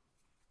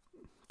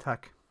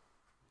tack.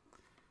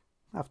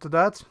 After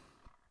that,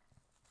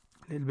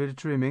 a little bit of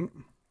trimming.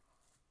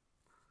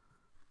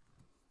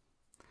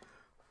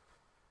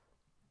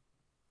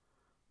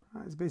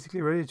 It's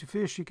basically ready to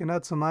fish. You can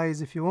add some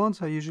eyes if you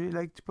want. I usually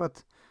like to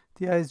put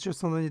the eyes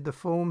just underneath the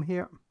foam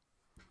here.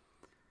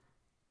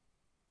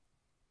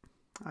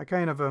 I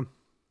kind of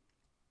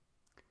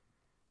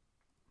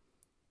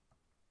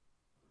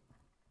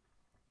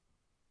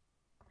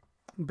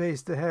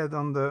based the head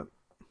on the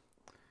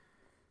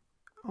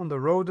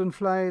rodent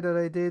fly that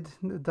I did,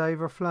 the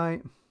diver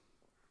fly.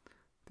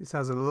 This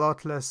has a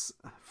lot less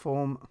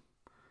foam,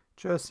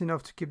 just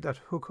enough to keep that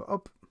hook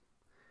up,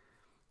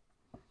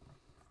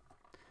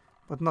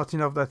 but not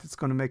enough that it's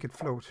going to make it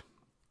float,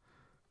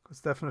 because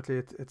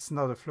definitely it's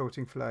not a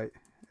floating fly.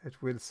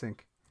 It will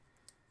sink,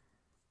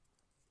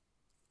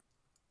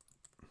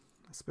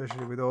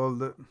 especially with all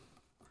the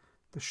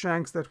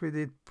shanks that we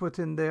did put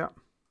in there.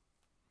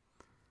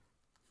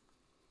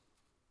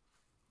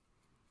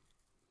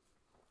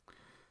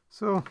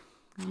 So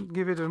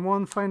give it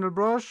one final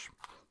brush.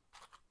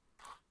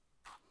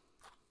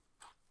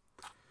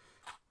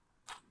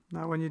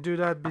 Now when you do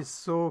that, be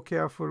so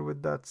careful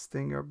with that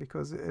stinger,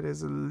 because it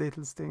is a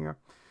little stinger.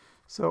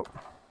 So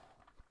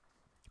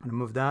I'm gonna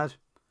move that.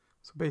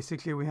 So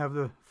basically we have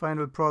the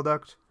final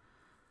product.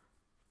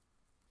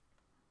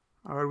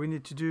 All we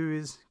need to do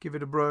is give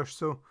it a brush.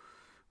 So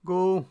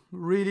go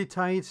really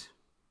tight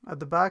at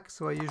the back.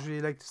 So I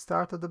usually like to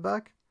start at the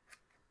back.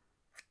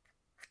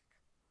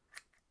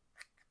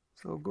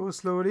 So go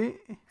slowly.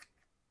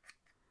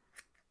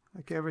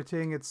 Like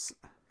everything, it's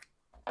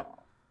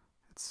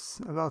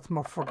a lot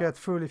more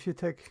forgetful if you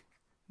take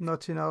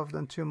not enough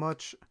than too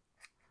much.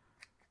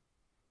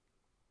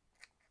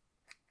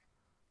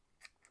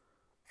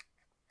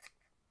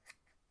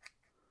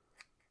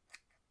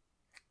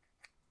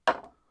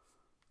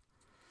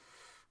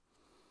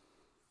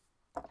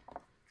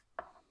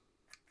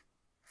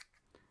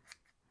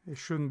 It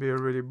shouldn't be a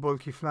really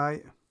bulky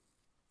fly.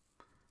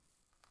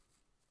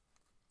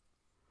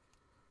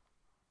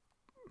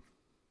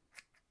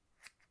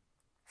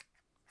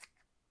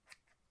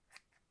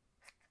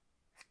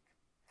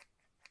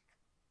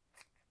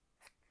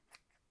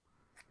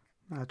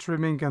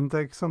 Trimming can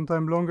take some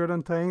time longer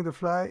than tying the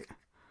fly.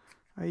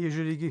 I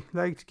usually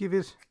like to give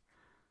it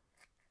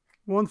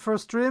one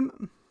first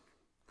trim,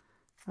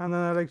 and then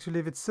I like to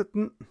leave it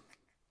sitting,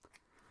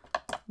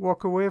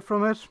 walk away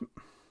from it,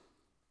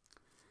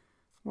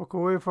 walk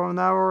away for an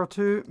hour or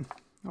two,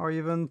 or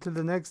even till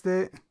the next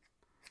day,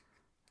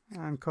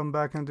 and come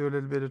back and do a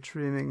little bit of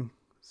trimming.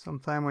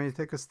 Sometime when you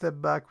take a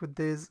step back with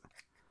these,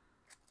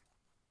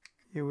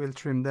 you will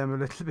trim them a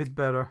little bit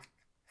better.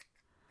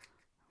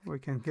 We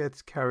can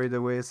get carried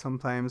away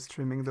sometimes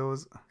trimming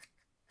those.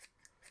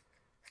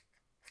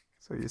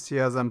 So you see,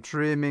 as I'm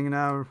trimming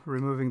now,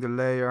 removing the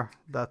layer,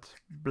 that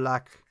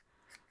black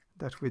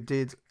that we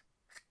did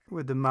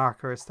with the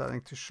marker is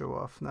starting to show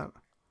off now.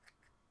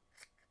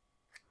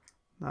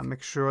 Now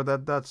make sure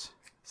that that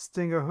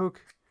stinger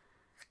hook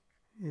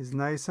is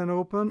nice and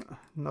open,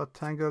 not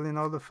tangled in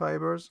all the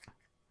fibers.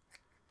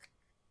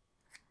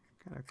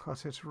 Gonna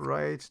cut it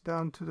right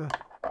down to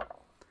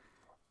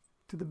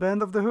the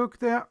bend of the hook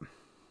there.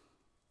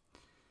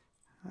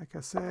 Like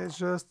I say, it's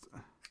just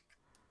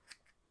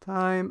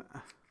time,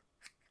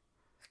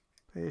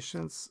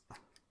 patience,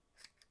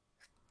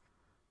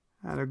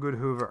 and a good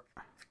hoover.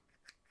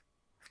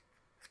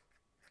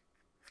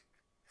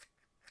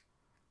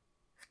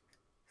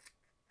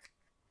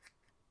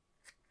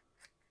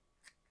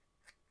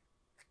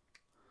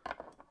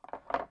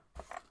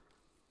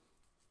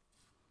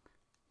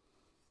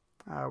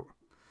 Ow.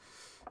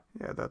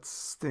 Yeah, that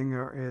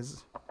stinger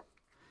is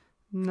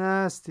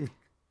nasty.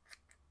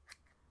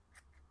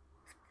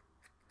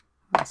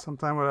 And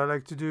sometimes what I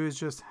like to do is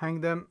just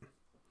hang them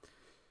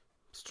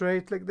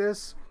straight like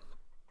this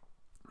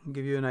and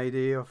give you an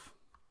idea of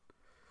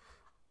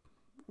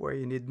where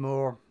you need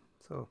more.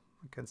 So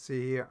you can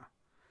see here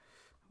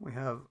we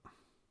have,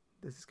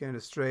 this is kind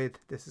of straight,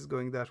 this is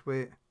going that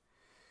way.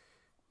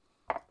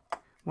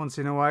 Once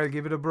in a while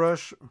give it a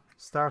brush,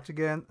 start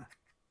again.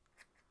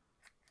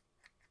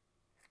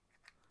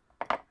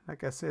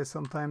 Like I say,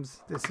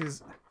 sometimes this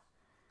is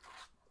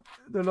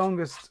the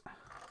longest.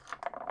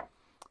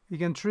 You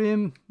can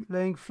trim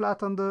laying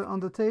flat on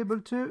the table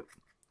too.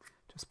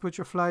 Just put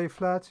your fly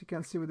flat. You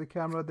can see with the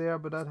camera there,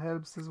 but that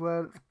helps as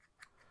well.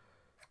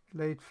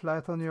 lay it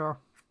flat on your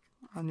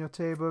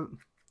table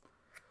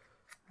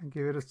and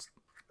give it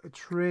a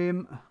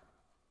trim.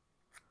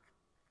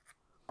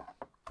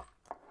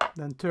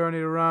 Then turn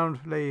it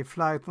around, lay it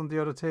flat on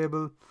the other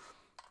table,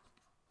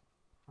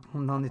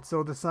 and on its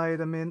other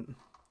side, I mean.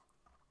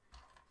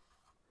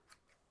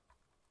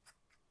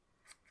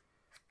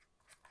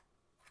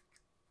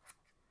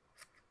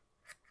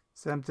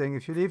 Same thing,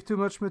 if you leave too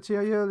much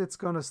material, it's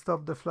going to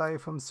stop the fly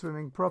from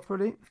swimming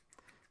properly,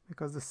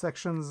 because the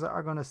sections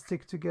are going to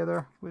stick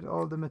together with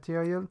all the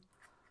material.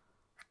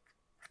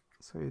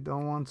 So you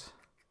don't want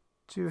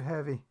too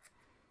heavy.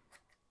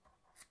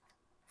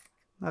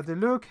 Now they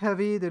look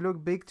heavy, they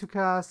look big to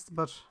cast,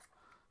 but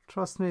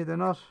trust me, they're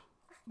not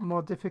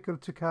more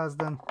difficult to cast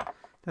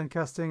than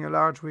casting a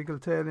large wiggle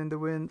tail in the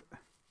wind.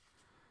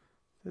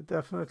 They're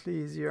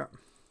definitely easier,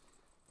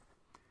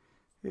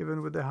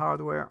 even with the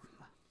hardware.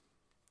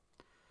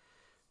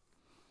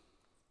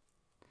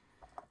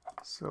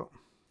 So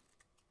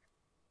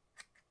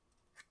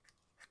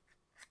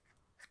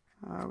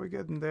we're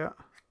getting there.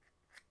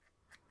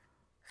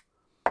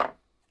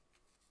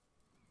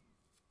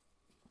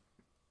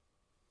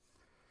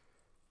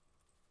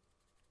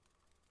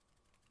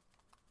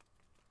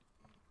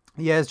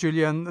 Yes,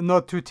 Julian,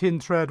 not too thin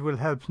thread will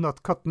help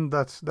not cutting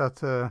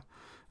that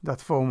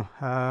foam.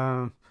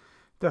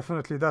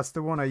 Definitely, that's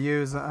the one I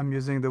use. I'm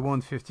using the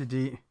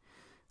 150D,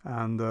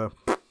 and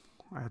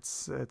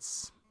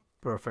it's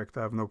perfect.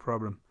 I have no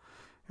problem.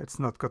 It's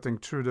not cutting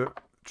through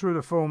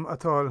the foam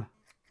at all.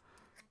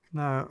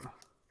 Now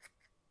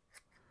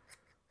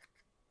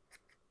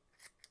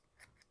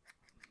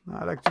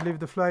I like to leave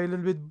the fly a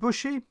little bit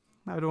bushy.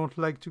 I don't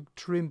like to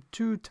trim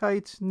too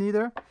tight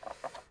neither.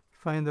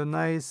 Find a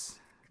nice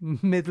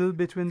middle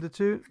between the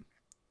two.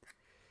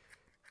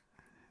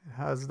 It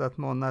has that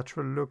more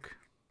natural look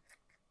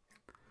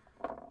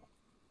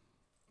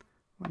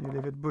when you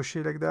leave it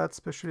bushy like that,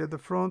 especially at the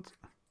front.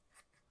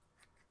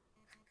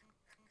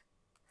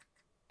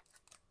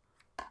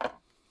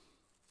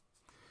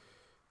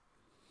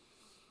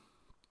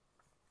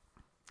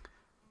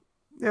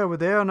 Yeah, we're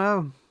there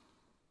now.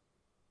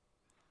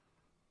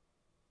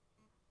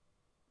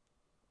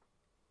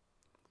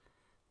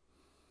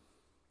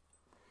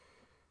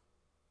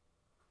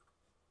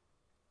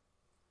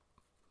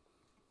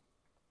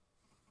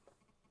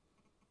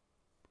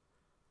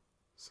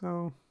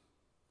 So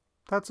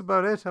that's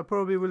about it. I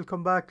probably will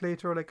come back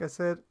later. Like I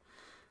said,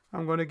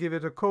 I'm going to give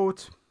it a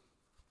coat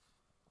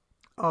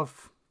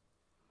of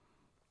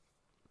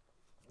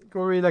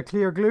Gorilla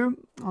Clear Glue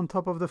on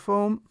top of the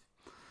foam.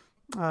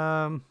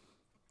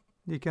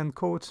 You can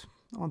coat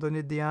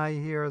underneath the eye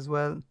here as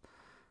well.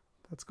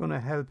 That's going to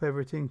help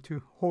everything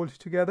to hold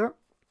together.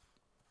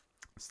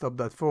 Stop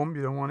that foam.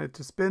 You don't want it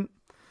to spin.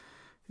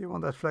 You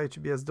want that fly to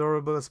be as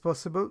durable as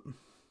possible.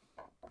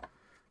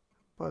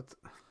 But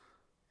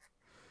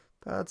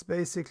that's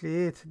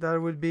basically it. That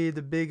would be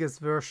the biggest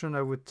version.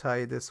 I would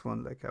tie this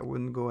one. Like, I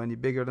wouldn't go any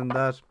bigger than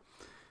that.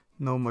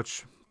 No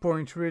much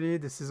point really.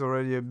 This is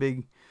already a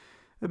big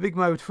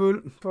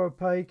mouthful for a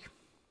pike.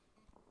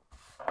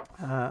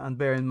 And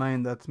bear in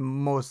mind that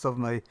most of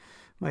my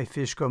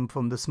fish come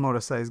from the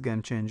smaller size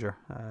Game Changer.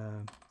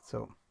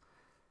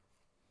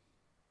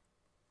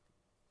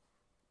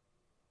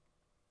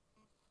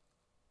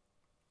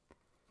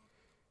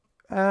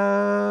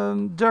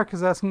 Dirk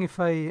is asking if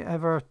I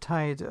ever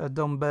tied a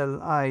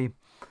dumbbell eye.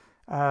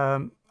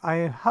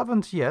 I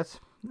haven't yet,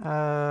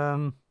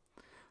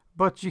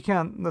 but you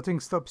can. Nothing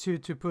stops you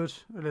to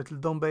put a little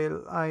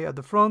dumbbell eye at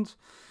the front.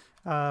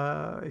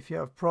 If you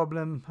have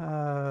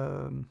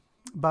problem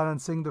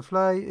balancing the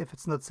fly, if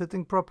it's not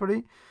sitting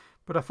properly.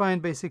 But I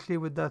find basically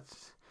with that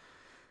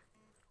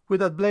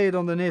blade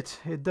underneath,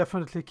 it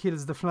definitely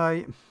kills the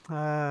fly.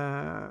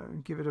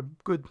 Give it a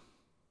good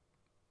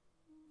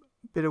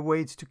bit of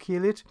weight to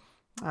kill it,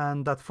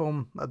 and that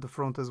foam at the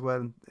front as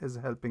well is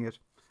helping it.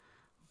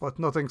 But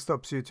nothing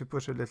stops you to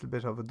put a little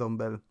bit of a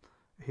dumbbell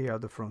here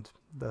at the front.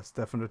 That's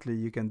definitely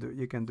you can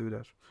do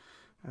that.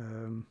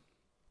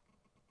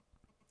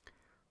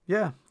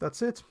 Yeah,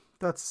 that's it.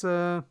 That's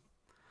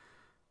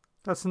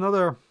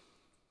another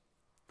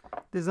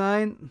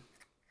design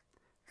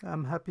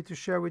I'm happy to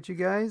share with you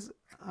guys.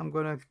 I'm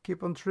gonna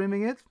keep on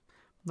trimming it.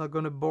 I'm not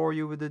gonna bore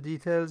you with the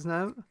details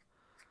now.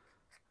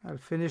 I'll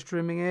finish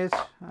trimming it.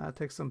 I'll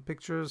take some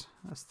pictures.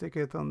 I'll stick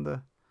it on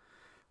the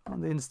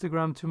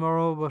Instagram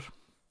tomorrow. But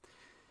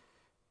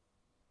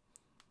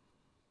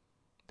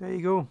there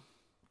you go.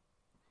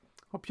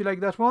 Hope you like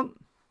that one.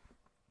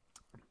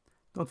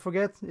 Don't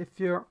forget, if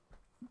you've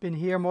been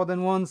here more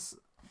than once,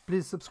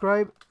 please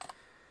subscribe.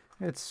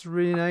 It's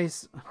really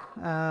nice.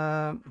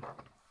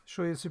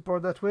 Show your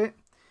support that way.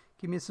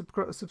 Give me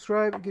a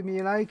subscribe. Give me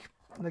a like.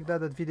 Like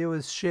that video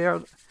is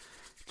shared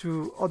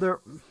to other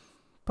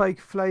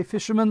pike fly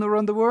fishermen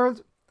around the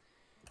world,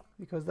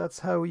 because that's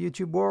how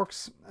YouTube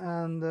works.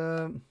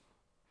 And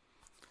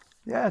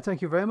yeah,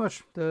 thank you very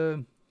much.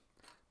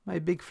 My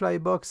big fly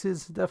box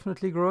is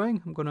definitely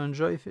growing. I'm gonna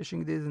enjoy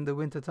fishing these in the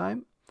winter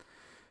time,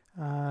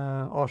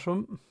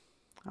 autumn,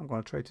 I'm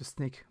going to try to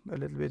sneak a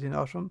little bit in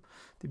autumn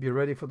to be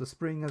ready for the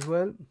spring as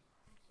well.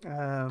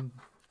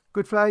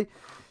 Good fly.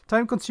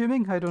 Time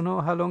consuming. I don't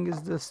know how long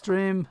is the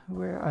stream.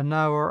 We're an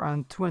hour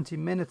and 20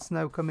 minutes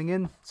now coming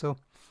in. So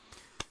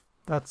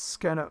that's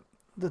kind of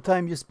the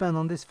time you spend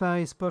on these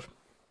flies. But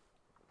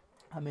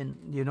I mean,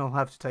 you don't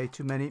have to tie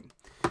too many.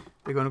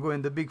 They're going to go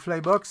in the big fly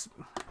box.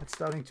 It's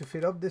starting to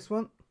fill up, this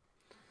one.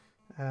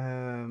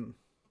 I'll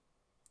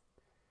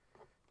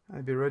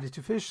be ready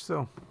to fish.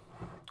 So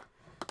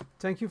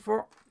thank you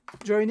for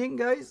joining,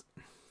 guys.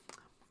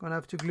 Gonna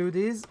have to glue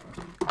these,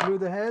 glue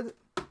the head,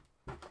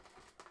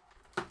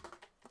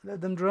 let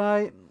them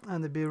dry,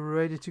 and they'll be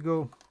ready to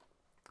go.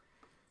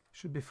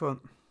 Should be fun.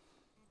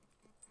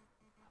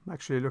 I'm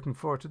actually looking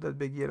forward to that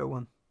big yellow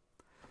one.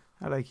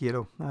 I like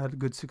yellow. I had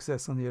good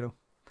success on yellow.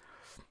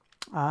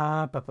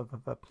 All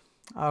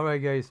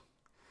right, guys.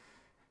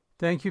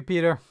 Thank you,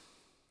 Peter.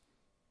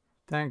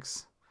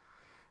 Thanks.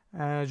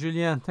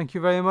 Julien, thank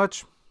you very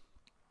much.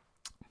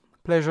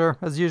 Pleasure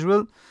as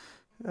usual.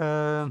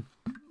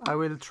 I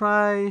will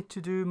try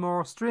to do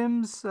more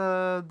streams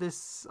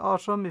this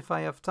autumn if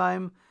I have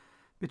time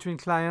between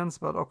clients,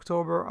 but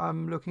October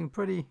I'm looking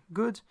pretty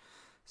good,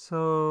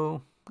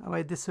 so I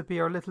might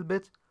disappear a little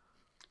bit.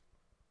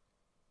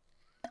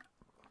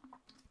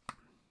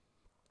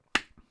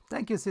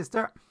 Thank you,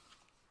 sister.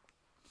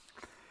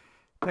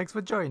 Thanks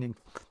for joining.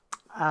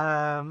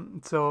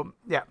 So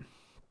yeah,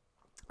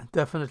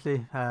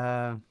 definitely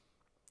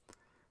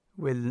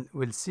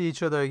we'll see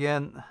each other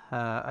again.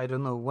 I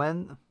don't know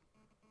when,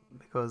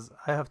 because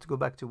I have to go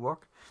back to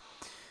work.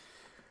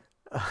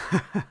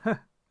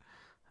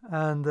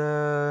 And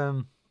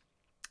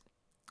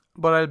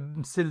but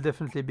I'll still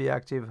definitely be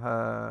active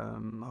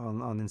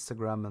on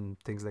Instagram and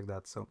things like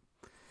that. So,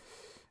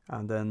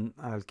 and then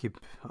I'll keep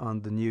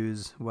on the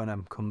news when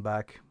I'm come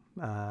back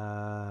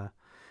on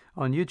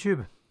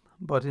YouTube.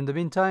 But in the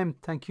meantime,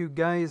 thank you,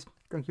 guys.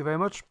 Thank you very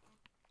much.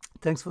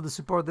 Thanks for the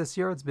support this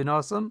year. It's been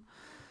awesome.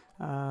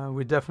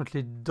 We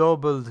definitely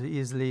doubled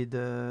easily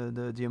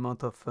the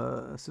amount of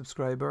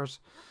subscribers.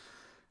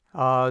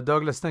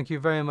 Douglas, thank you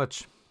very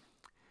much.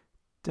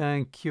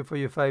 Thank you for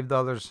your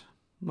 $5.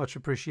 Much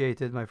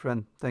appreciated, my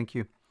friend. Thank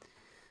you.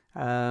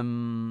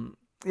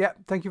 Yeah,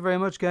 thank you very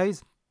much,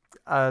 guys.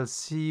 I'll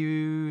see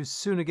you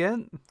soon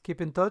again.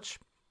 Keep in touch.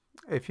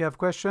 If you have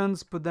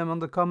questions, put them on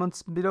the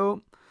comments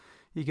below.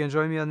 You can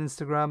join me on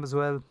Instagram as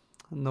well.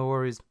 No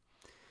worries.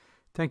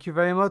 Thank you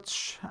very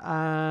much,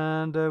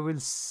 and we'll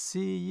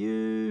see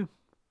you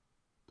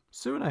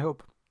soon, I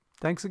hope.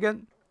 Thanks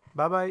again.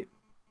 Bye-bye.